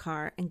out of the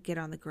car and get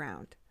on the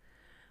ground.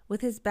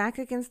 With his back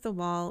against the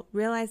wall,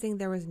 realizing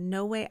there was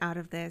no way out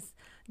of this,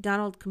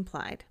 Donald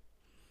complied.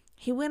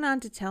 He went on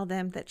to tell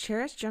them that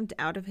Cherish jumped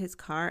out of his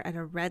car at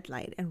a red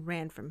light and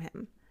ran from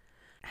him.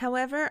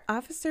 However,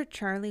 Officer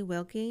Charlie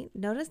Wilkie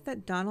noticed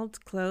that Donald's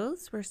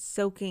clothes were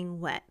soaking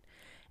wet,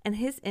 and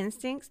his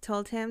instincts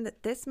told him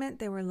that this meant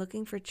they were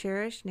looking for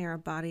Cherish near a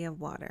body of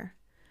water.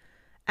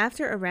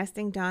 After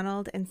arresting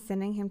Donald and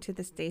sending him to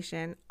the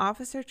station,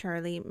 Officer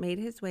Charlie made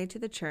his way to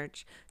the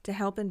church to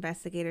help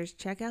investigators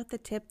check out the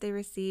tip they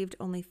received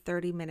only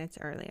 30 minutes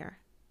earlier.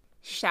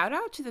 Shout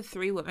out to the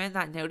three women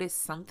that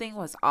noticed something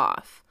was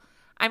off.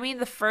 I mean,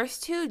 the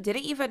first two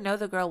didn't even know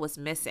the girl was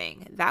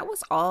missing. That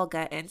was all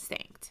gut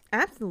instinct.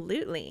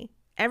 Absolutely.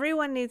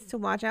 Everyone needs to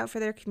watch out for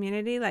their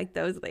community like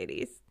those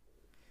ladies.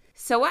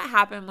 So what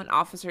happened when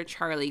Officer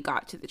Charlie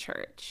got to the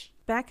church?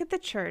 Back at the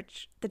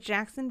church, the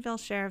Jacksonville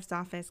Sheriff's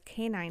Office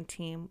K-9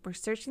 team were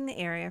searching the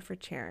area for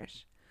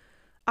Cherish.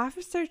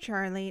 Officer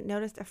Charlie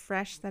noticed a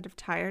fresh set of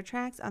tire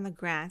tracks on the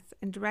grass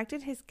and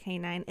directed his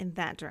K-9 in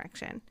that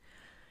direction.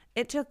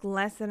 It took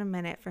less than a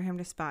minute for him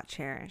to spot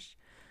Cherish,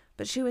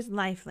 but she was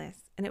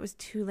lifeless and it was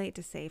too late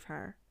to save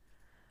her.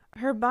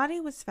 Her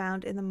body was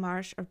found in the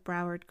marsh of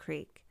Broward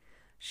Creek.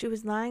 She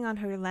was lying on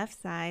her left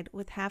side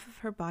with half of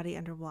her body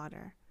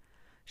underwater.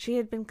 She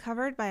had been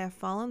covered by a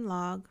fallen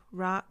log,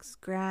 rocks,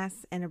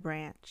 grass, and a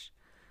branch.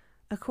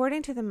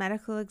 According to the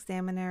medical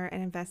examiner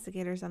and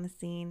investigators on the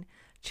scene,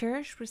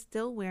 Cherish was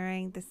still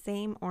wearing the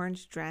same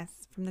orange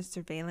dress from the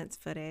surveillance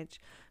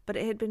footage, but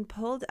it had been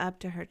pulled up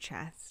to her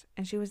chest,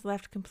 and she was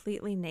left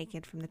completely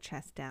naked from the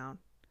chest down.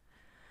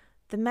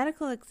 The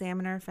medical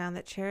examiner found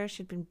that Cherish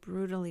had been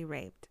brutally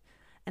raped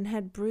and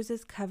had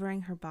bruises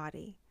covering her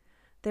body.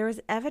 There was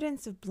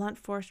evidence of blunt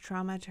force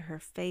trauma to her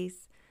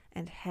face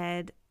and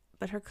head,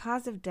 but her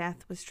cause of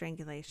death was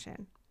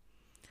strangulation.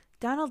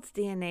 Donald's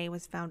DNA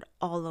was found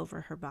all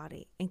over her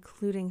body,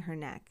 including her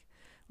neck,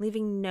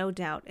 leaving no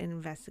doubt in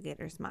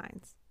investigators'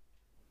 minds.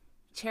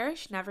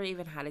 Cherish never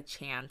even had a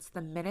chance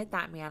the minute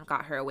that man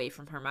got her away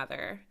from her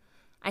mother.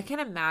 I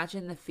can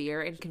imagine the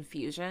fear and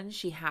confusion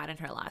she had in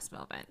her last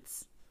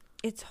moments.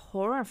 It's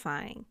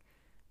horrifying.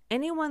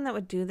 Anyone that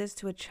would do this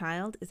to a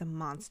child is a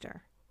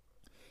monster.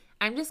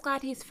 I'm just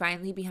glad he's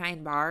finally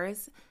behind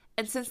bars,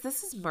 and since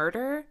this is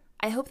murder,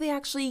 I hope they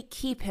actually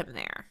keep him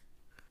there.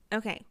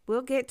 Okay,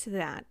 we'll get to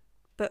that.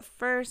 But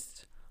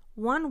first,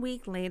 1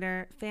 week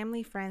later,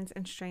 family, friends,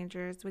 and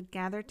strangers would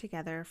gather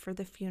together for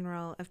the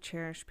funeral of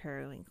Cherish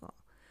Perrywinkle.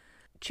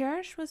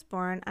 Cherish was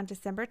born on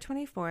December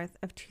 24th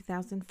of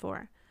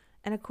 2004,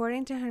 and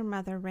according to her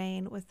mother,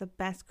 Rain, was the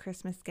best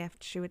Christmas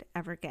gift she would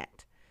ever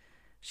get.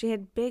 She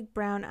had big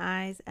brown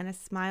eyes and a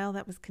smile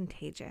that was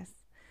contagious.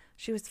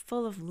 She was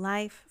full of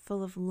life,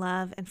 full of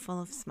love, and full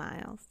of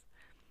smiles.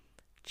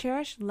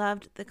 Cherish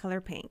loved the color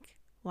pink,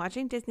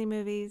 watching Disney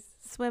movies,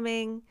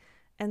 swimming,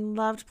 and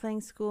loved playing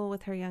school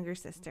with her younger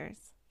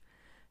sisters.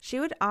 She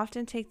would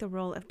often take the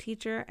role of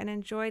teacher and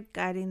enjoyed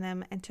guiding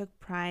them and took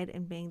pride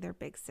in being their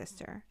big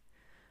sister.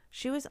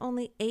 She was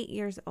only 8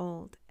 years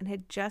old and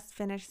had just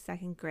finished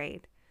 2nd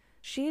grade.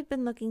 She had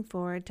been looking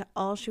forward to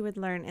all she would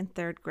learn in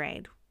 3rd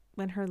grade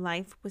when her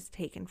life was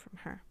taken from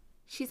her.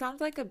 She sounds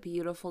like a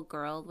beautiful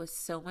girl with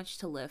so much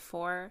to live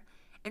for,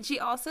 and she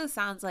also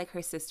sounds like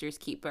her sister's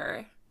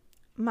keeper.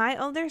 My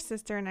older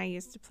sister and I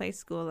used to play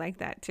school like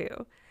that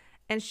too,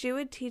 and she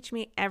would teach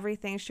me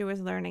everything she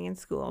was learning in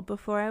school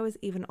before I was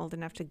even old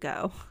enough to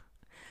go.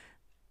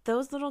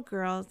 Those little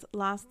girls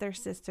lost their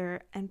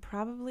sister and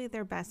probably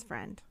their best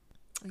friend.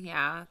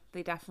 Yeah,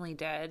 they definitely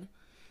did.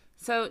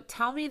 So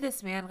tell me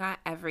this man got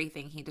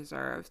everything he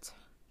deserved.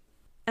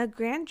 A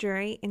grand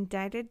jury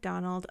indicted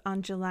Donald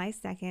on July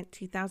 2,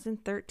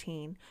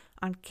 2013,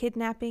 on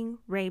kidnapping,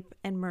 rape,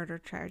 and murder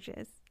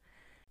charges.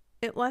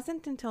 It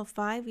wasn't until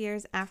 5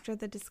 years after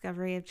the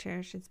discovery of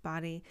Cherish's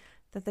body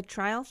that the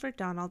trial for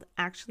Donald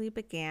actually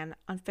began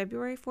on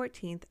February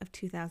 14th of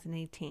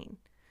 2018.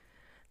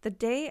 The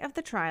day of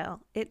the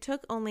trial, it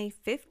took only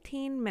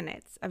 15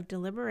 minutes of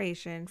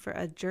deliberation for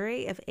a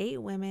jury of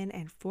 8 women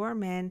and 4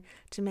 men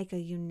to make a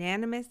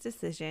unanimous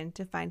decision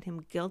to find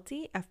him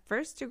guilty of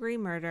first-degree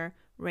murder,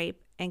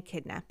 rape, and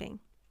kidnapping.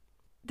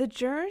 The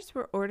jurors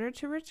were ordered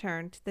to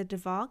return to the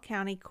Duval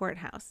County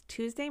Courthouse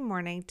Tuesday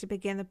morning to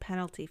begin the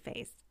penalty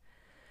phase.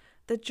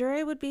 The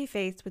jury would be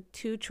faced with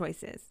 2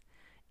 choices.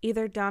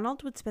 Either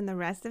Donald would spend the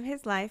rest of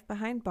his life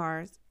behind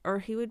bars, or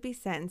he would be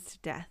sentenced to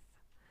death.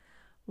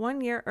 1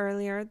 year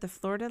earlier, the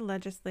Florida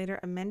legislature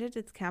amended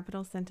its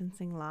capital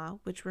sentencing law,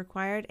 which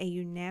required a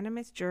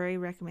unanimous jury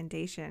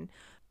recommendation,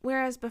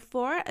 whereas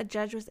before, a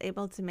judge was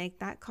able to make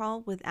that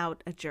call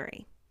without a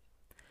jury.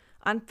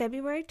 On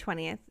February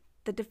 20th,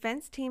 the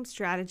defense team's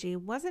strategy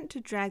wasn't to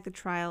drag the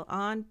trial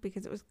on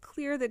because it was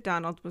clear that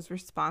Donald was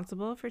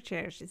responsible for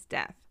Cherish's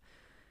death.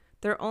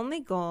 Their only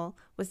goal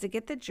was to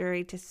get the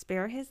jury to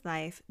spare his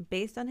life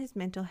based on his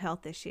mental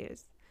health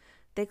issues.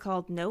 They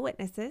called no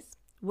witnesses,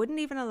 wouldn't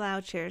even allow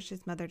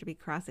Cherish's mother to be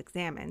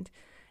cross-examined,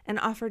 and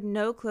offered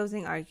no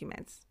closing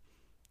arguments.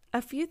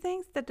 A few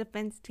things the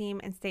defense team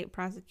and state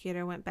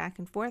prosecutor went back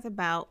and forth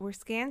about were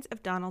scans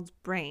of Donald's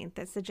brain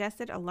that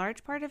suggested a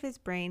large part of his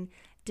brain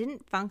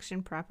didn't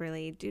function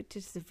properly due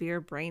to severe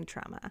brain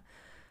trauma,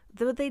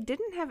 though they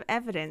didn't have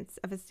evidence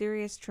of a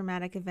serious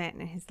traumatic event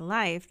in his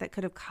life that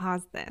could have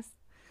caused this.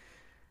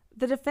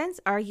 The defense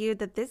argued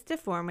that this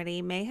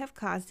deformity may have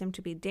caused him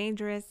to be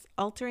dangerous,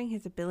 altering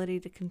his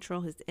ability to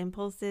control his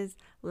impulses,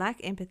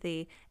 lack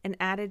empathy, and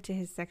added to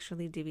his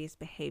sexually devious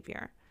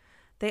behavior.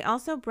 They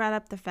also brought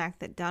up the fact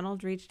that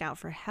Donald reached out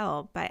for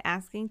help by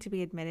asking to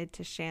be admitted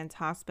to Shands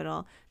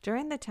Hospital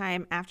during the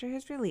time after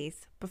his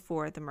release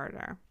before the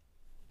murder.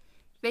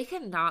 They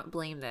cannot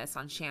blame this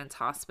on Shands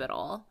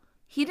Hospital.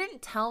 He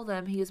didn't tell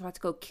them he was about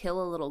to go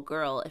kill a little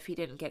girl if he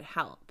didn't get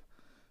help.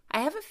 I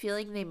have a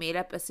feeling they made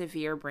up a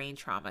severe brain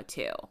trauma,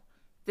 too.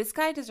 This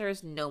guy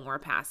deserves no more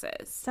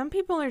passes. Some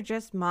people are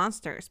just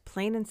monsters,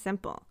 plain and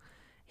simple.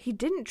 He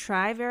didn't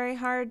try very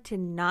hard to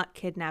not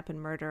kidnap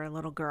and murder a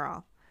little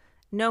girl.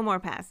 No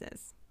more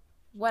passes.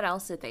 What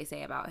else did they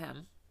say about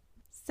him?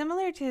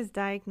 Similar to his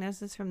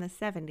diagnosis from the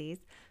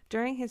 70s,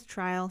 during his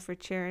trial for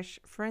Cherish,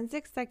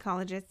 forensic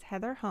psychologist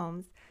Heather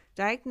Holmes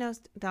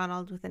diagnosed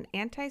Donald with an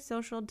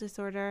antisocial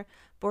disorder,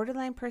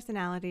 borderline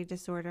personality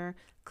disorder,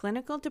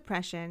 clinical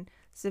depression,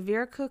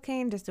 severe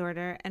cocaine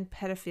disorder, and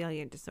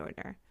pedophilia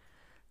disorder.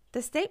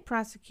 The state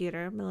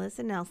prosecutor,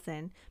 Melissa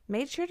Nelson,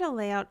 made sure to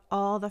lay out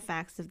all the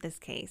facts of this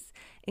case,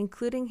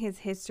 including his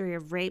history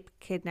of rape,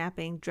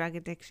 kidnapping, drug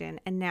addiction,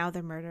 and now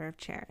the murder of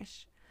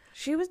Cherish.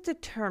 She was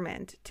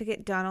determined to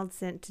get Donald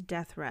sent to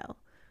death row,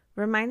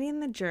 reminding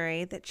the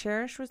jury that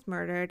Cherish was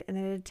murdered in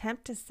an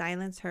attempt to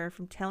silence her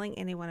from telling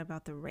anyone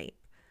about the rape.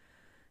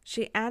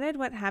 She added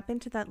what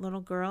happened to that little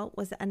girl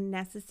was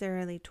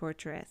unnecessarily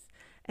torturous,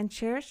 and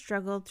Cherish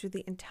struggled through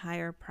the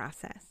entire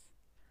process.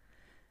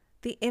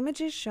 The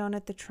images shown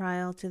at the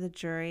trial to the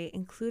jury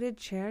included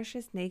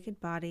Cherish's naked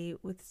body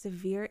with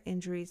severe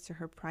injuries to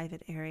her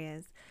private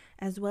areas,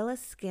 as well as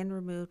skin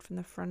removed from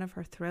the front of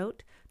her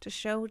throat to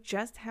show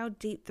just how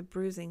deep the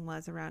bruising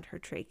was around her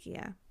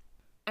trachea.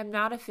 I'm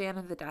not a fan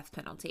of the death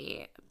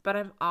penalty, but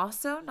I'm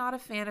also not a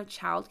fan of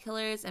child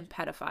killers and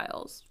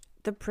pedophiles.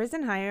 The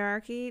prison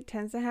hierarchy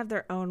tends to have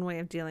their own way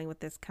of dealing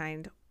with this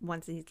kind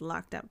once he's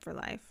locked up for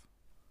life.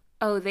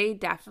 Oh, they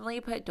definitely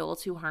put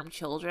adults who harm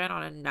children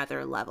on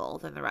another level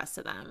than the rest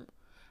of them.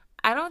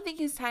 I don't think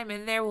his time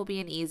in there will be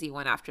an easy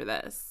one after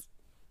this.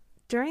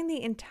 During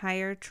the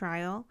entire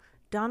trial,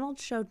 Donald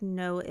showed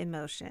no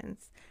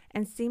emotions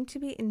and seemed to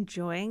be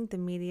enjoying the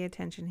media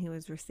attention he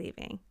was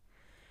receiving.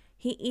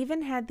 He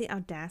even had the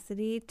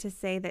audacity to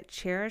say that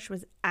Cherish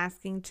was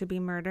asking to be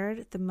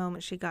murdered the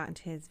moment she got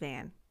into his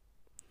van.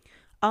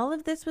 All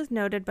of this was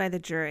noted by the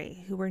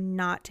jury, who were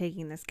not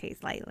taking this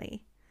case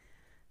lightly.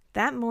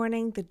 That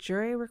morning, the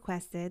jury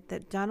requested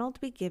that Donald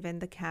be given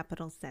the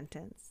capital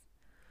sentence.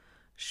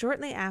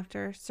 Shortly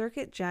after,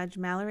 Circuit Judge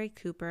Mallory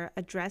Cooper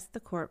addressed the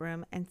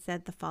courtroom and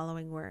said the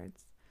following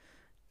words: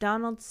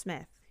 "Donald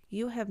Smith,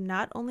 you have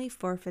not only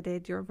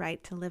forfeited your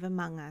right to live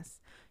among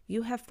us,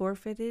 you have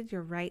forfeited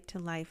your right to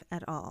life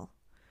at all."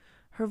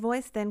 Her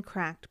voice then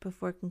cracked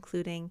before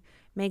concluding,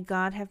 "May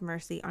God have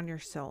mercy on your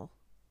soul."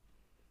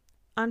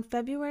 On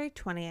February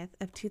 20th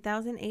of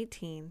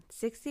 2018,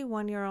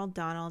 61-year-old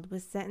Donald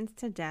was sentenced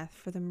to death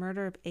for the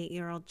murder of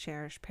 8-year-old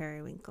Cherish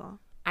Perrywinkle.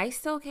 I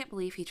still can't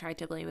believe he tried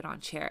to blame it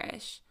on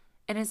Cherish,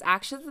 and his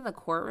actions in the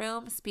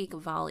courtroom speak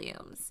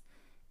volumes.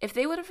 If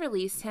they would have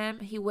released him,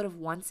 he would have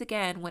once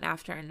again went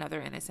after another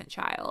innocent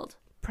child.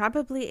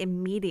 Probably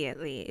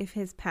immediately, if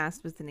his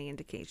past was any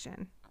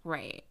indication.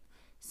 Right.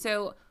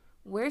 So,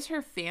 where's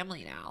her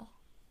family now?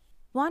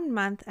 1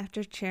 month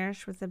after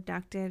Cherish was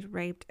abducted,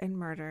 raped, and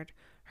murdered,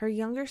 her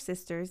younger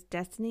sisters,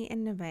 Destiny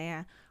and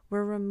Nevaeh,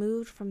 were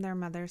removed from their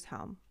mother's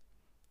home.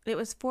 It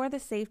was for the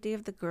safety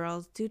of the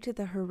girls due to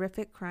the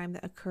horrific crime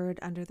that occurred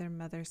under their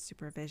mother's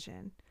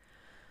supervision.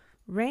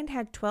 Rain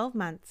had 12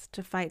 months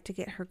to fight to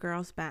get her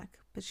girls back,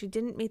 but she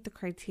didn't meet the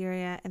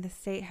criteria and the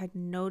state had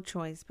no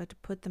choice but to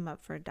put them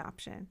up for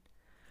adoption.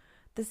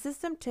 The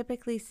system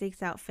typically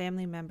seeks out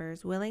family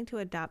members willing to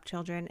adopt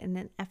children in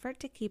an effort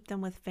to keep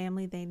them with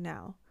family they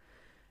know.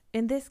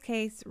 In this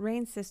case,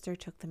 Rain's sister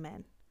took them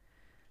in.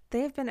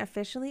 They have been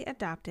officially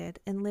adopted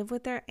and live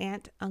with their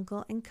aunt,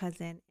 uncle, and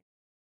cousin.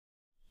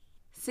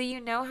 So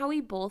you know how we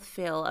both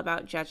feel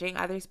about judging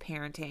others'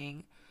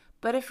 parenting,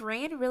 but if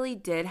Rain really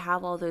did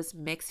have all those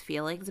mixed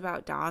feelings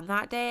about Dawn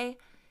that day,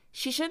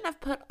 she shouldn't have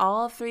put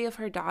all three of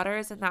her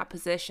daughters in that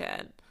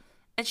position,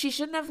 and she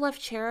shouldn't have left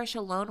Cherish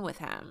alone with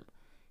him.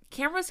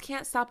 Cameras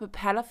can't stop a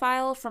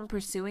pedophile from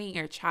pursuing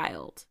your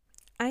child.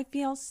 I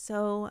feel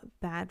so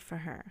bad for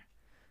her.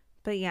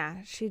 But yeah,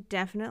 she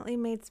definitely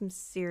made some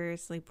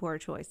seriously poor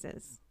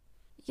choices.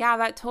 Yeah,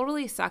 that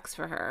totally sucks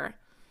for her.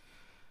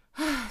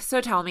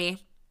 So tell me,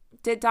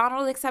 did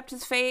Donald accept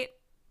his fate?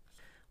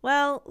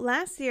 Well,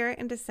 last year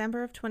in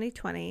December of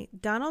 2020,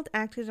 Donald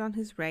acted on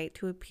his right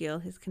to appeal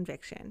his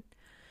conviction.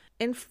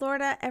 In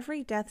Florida,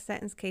 every death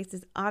sentence case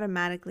is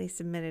automatically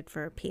submitted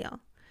for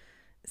appeal.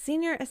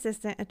 Senior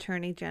Assistant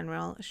Attorney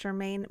General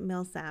Charmaine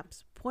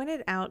Millsaps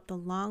pointed out the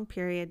long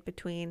period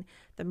between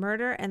the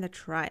murder and the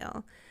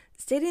trial,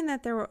 stating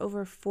that there were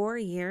over 4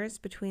 years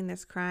between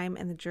this crime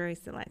and the jury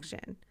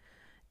selection.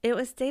 It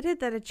was stated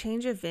that a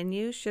change of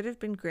venue should have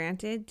been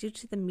granted due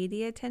to the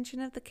media attention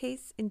of the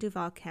case in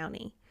Duval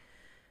County.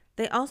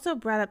 They also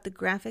brought up the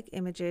graphic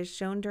images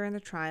shown during the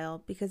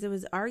trial because it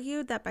was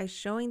argued that by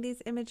showing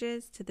these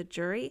images to the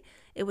jury,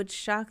 it would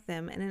shock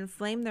them and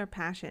inflame their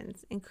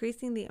passions,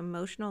 increasing the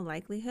emotional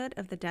likelihood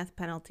of the death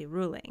penalty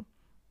ruling.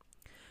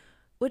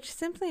 Which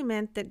simply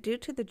meant that due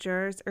to the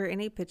jurors or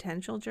any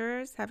potential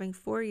jurors having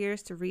 4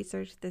 years to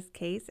research this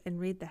case and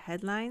read the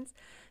headlines,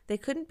 they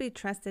couldn't be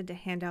trusted to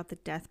hand out the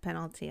death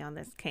penalty on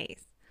this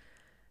case.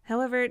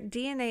 However,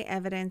 DNA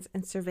evidence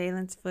and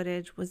surveillance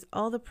footage was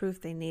all the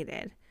proof they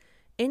needed.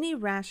 Any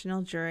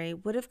rational jury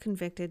would have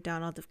convicted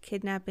Donald of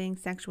kidnapping,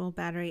 sexual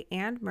battery,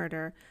 and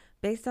murder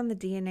based on the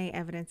DNA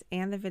evidence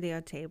and the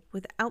videotape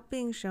without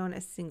being shown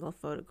a single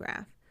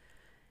photograph.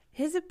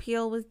 His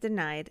appeal was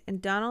denied,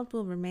 and Donald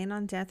will remain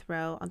on death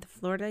row on the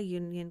Florida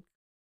Union.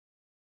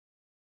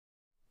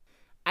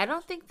 I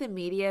don't think the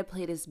media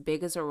played as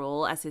big as a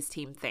role as his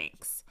team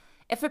thinks.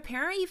 If a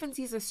parent even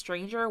sees a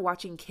stranger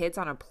watching kids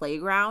on a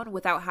playground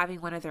without having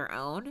one of their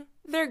own,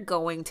 they're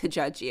going to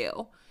judge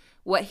you.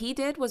 What he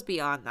did was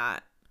beyond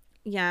that.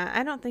 Yeah,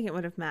 I don't think it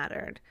would have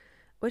mattered.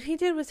 What he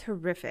did was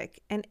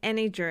horrific, and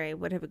any jury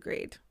would have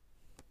agreed.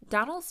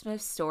 Donald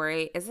Smith's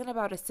story isn't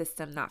about a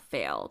system that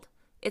failed.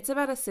 It's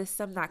about a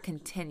system that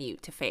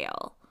continued to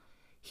fail.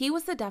 He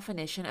was the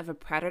definition of a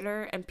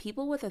predator, and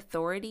people with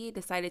authority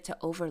decided to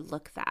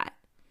overlook that.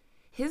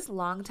 His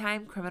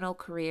longtime criminal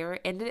career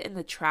ended in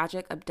the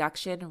tragic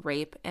abduction,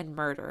 rape, and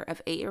murder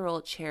of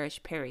 8-year-old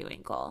Cherish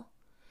Perrywinkle,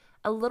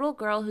 a little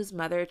girl whose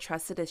mother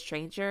trusted a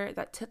stranger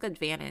that took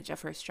advantage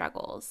of her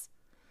struggles.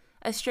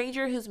 A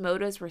stranger whose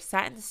motives were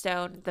set in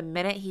stone the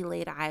minute he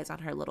laid eyes on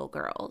her little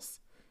girls.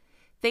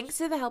 Thanks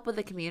to the help of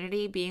the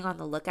community being on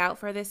the lookout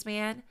for this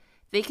man,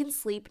 they can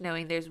sleep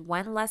knowing there's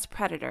one less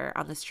predator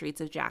on the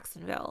streets of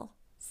Jacksonville.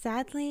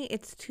 Sadly,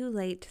 it's too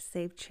late to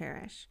save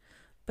Cherish,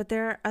 but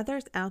there are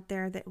others out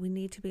there that we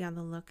need to be on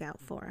the lookout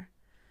for.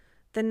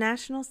 The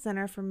National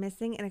Center for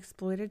Missing and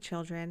Exploited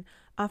Children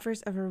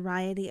offers a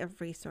variety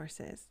of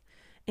resources,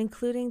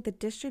 including the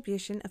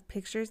distribution of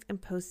pictures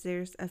and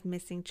posters of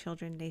missing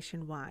children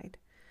nationwide.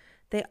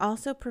 They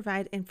also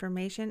provide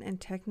information and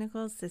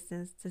technical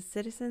assistance to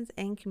citizens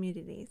and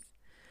communities.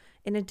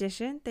 In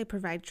addition, they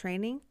provide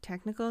training,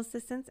 technical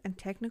assistance, and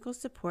technical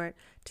support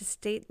to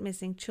state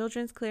missing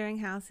children's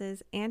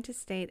clearinghouses and to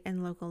state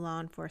and local law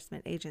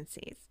enforcement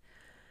agencies.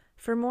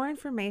 For more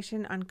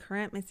information on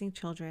current missing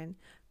children,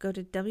 go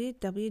to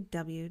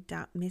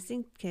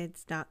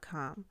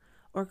www.missingkids.com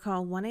or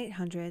call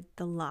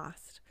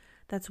 1-800-THE-LOST.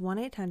 That's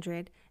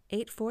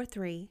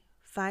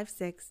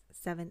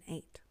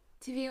 1-800-843-5678.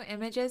 To view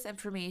images,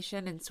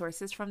 information, and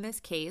sources from this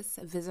case,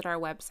 visit our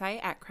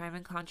website at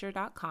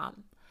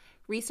crimeandconjure.com.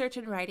 Research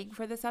and writing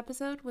for this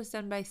episode was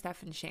done by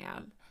Stephen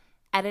Sham.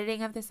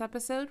 Editing of this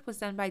episode was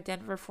done by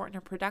Denver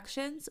Fortner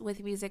Productions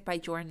with music by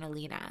Jordan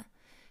Alina.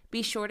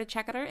 Be sure to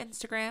check out our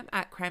Instagram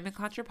at Crime and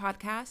Conjure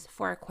Podcast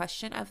for our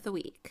question of the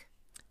week.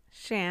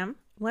 Sham,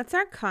 what's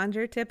our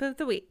conjure tip of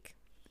the week?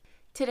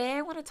 Today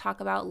I want to talk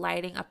about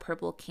lighting a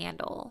purple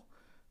candle.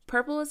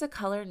 Purple is a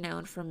color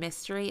known for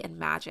mystery and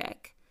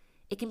magic.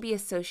 It can be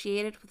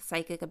associated with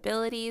psychic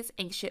abilities,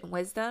 ancient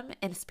wisdom,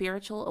 and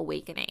spiritual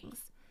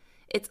awakenings.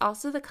 It's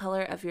also the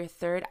color of your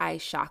third eye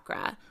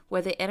chakra,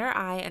 where the inner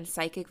eye and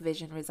psychic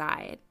vision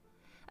reside.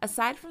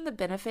 Aside from the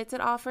benefits it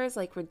offers,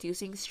 like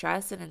reducing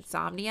stress and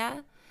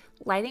insomnia,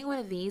 lighting one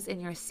of these in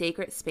your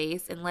sacred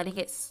space and letting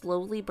it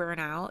slowly burn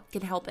out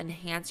can help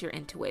enhance your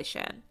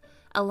intuition,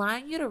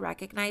 allowing you to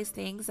recognize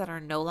things that are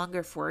no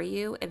longer for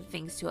you and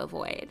things to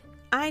avoid.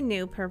 I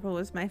knew purple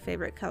was my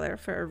favorite color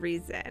for a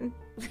reason.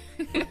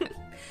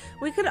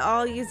 We could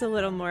all use a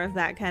little more of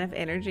that kind of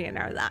energy in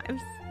our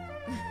lives.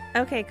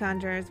 Okay,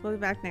 Conjurers, we'll be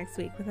back next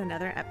week with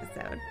another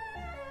episode.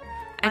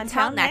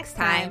 Until next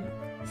time,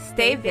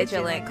 stay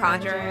vigilant,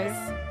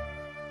 Conjurers.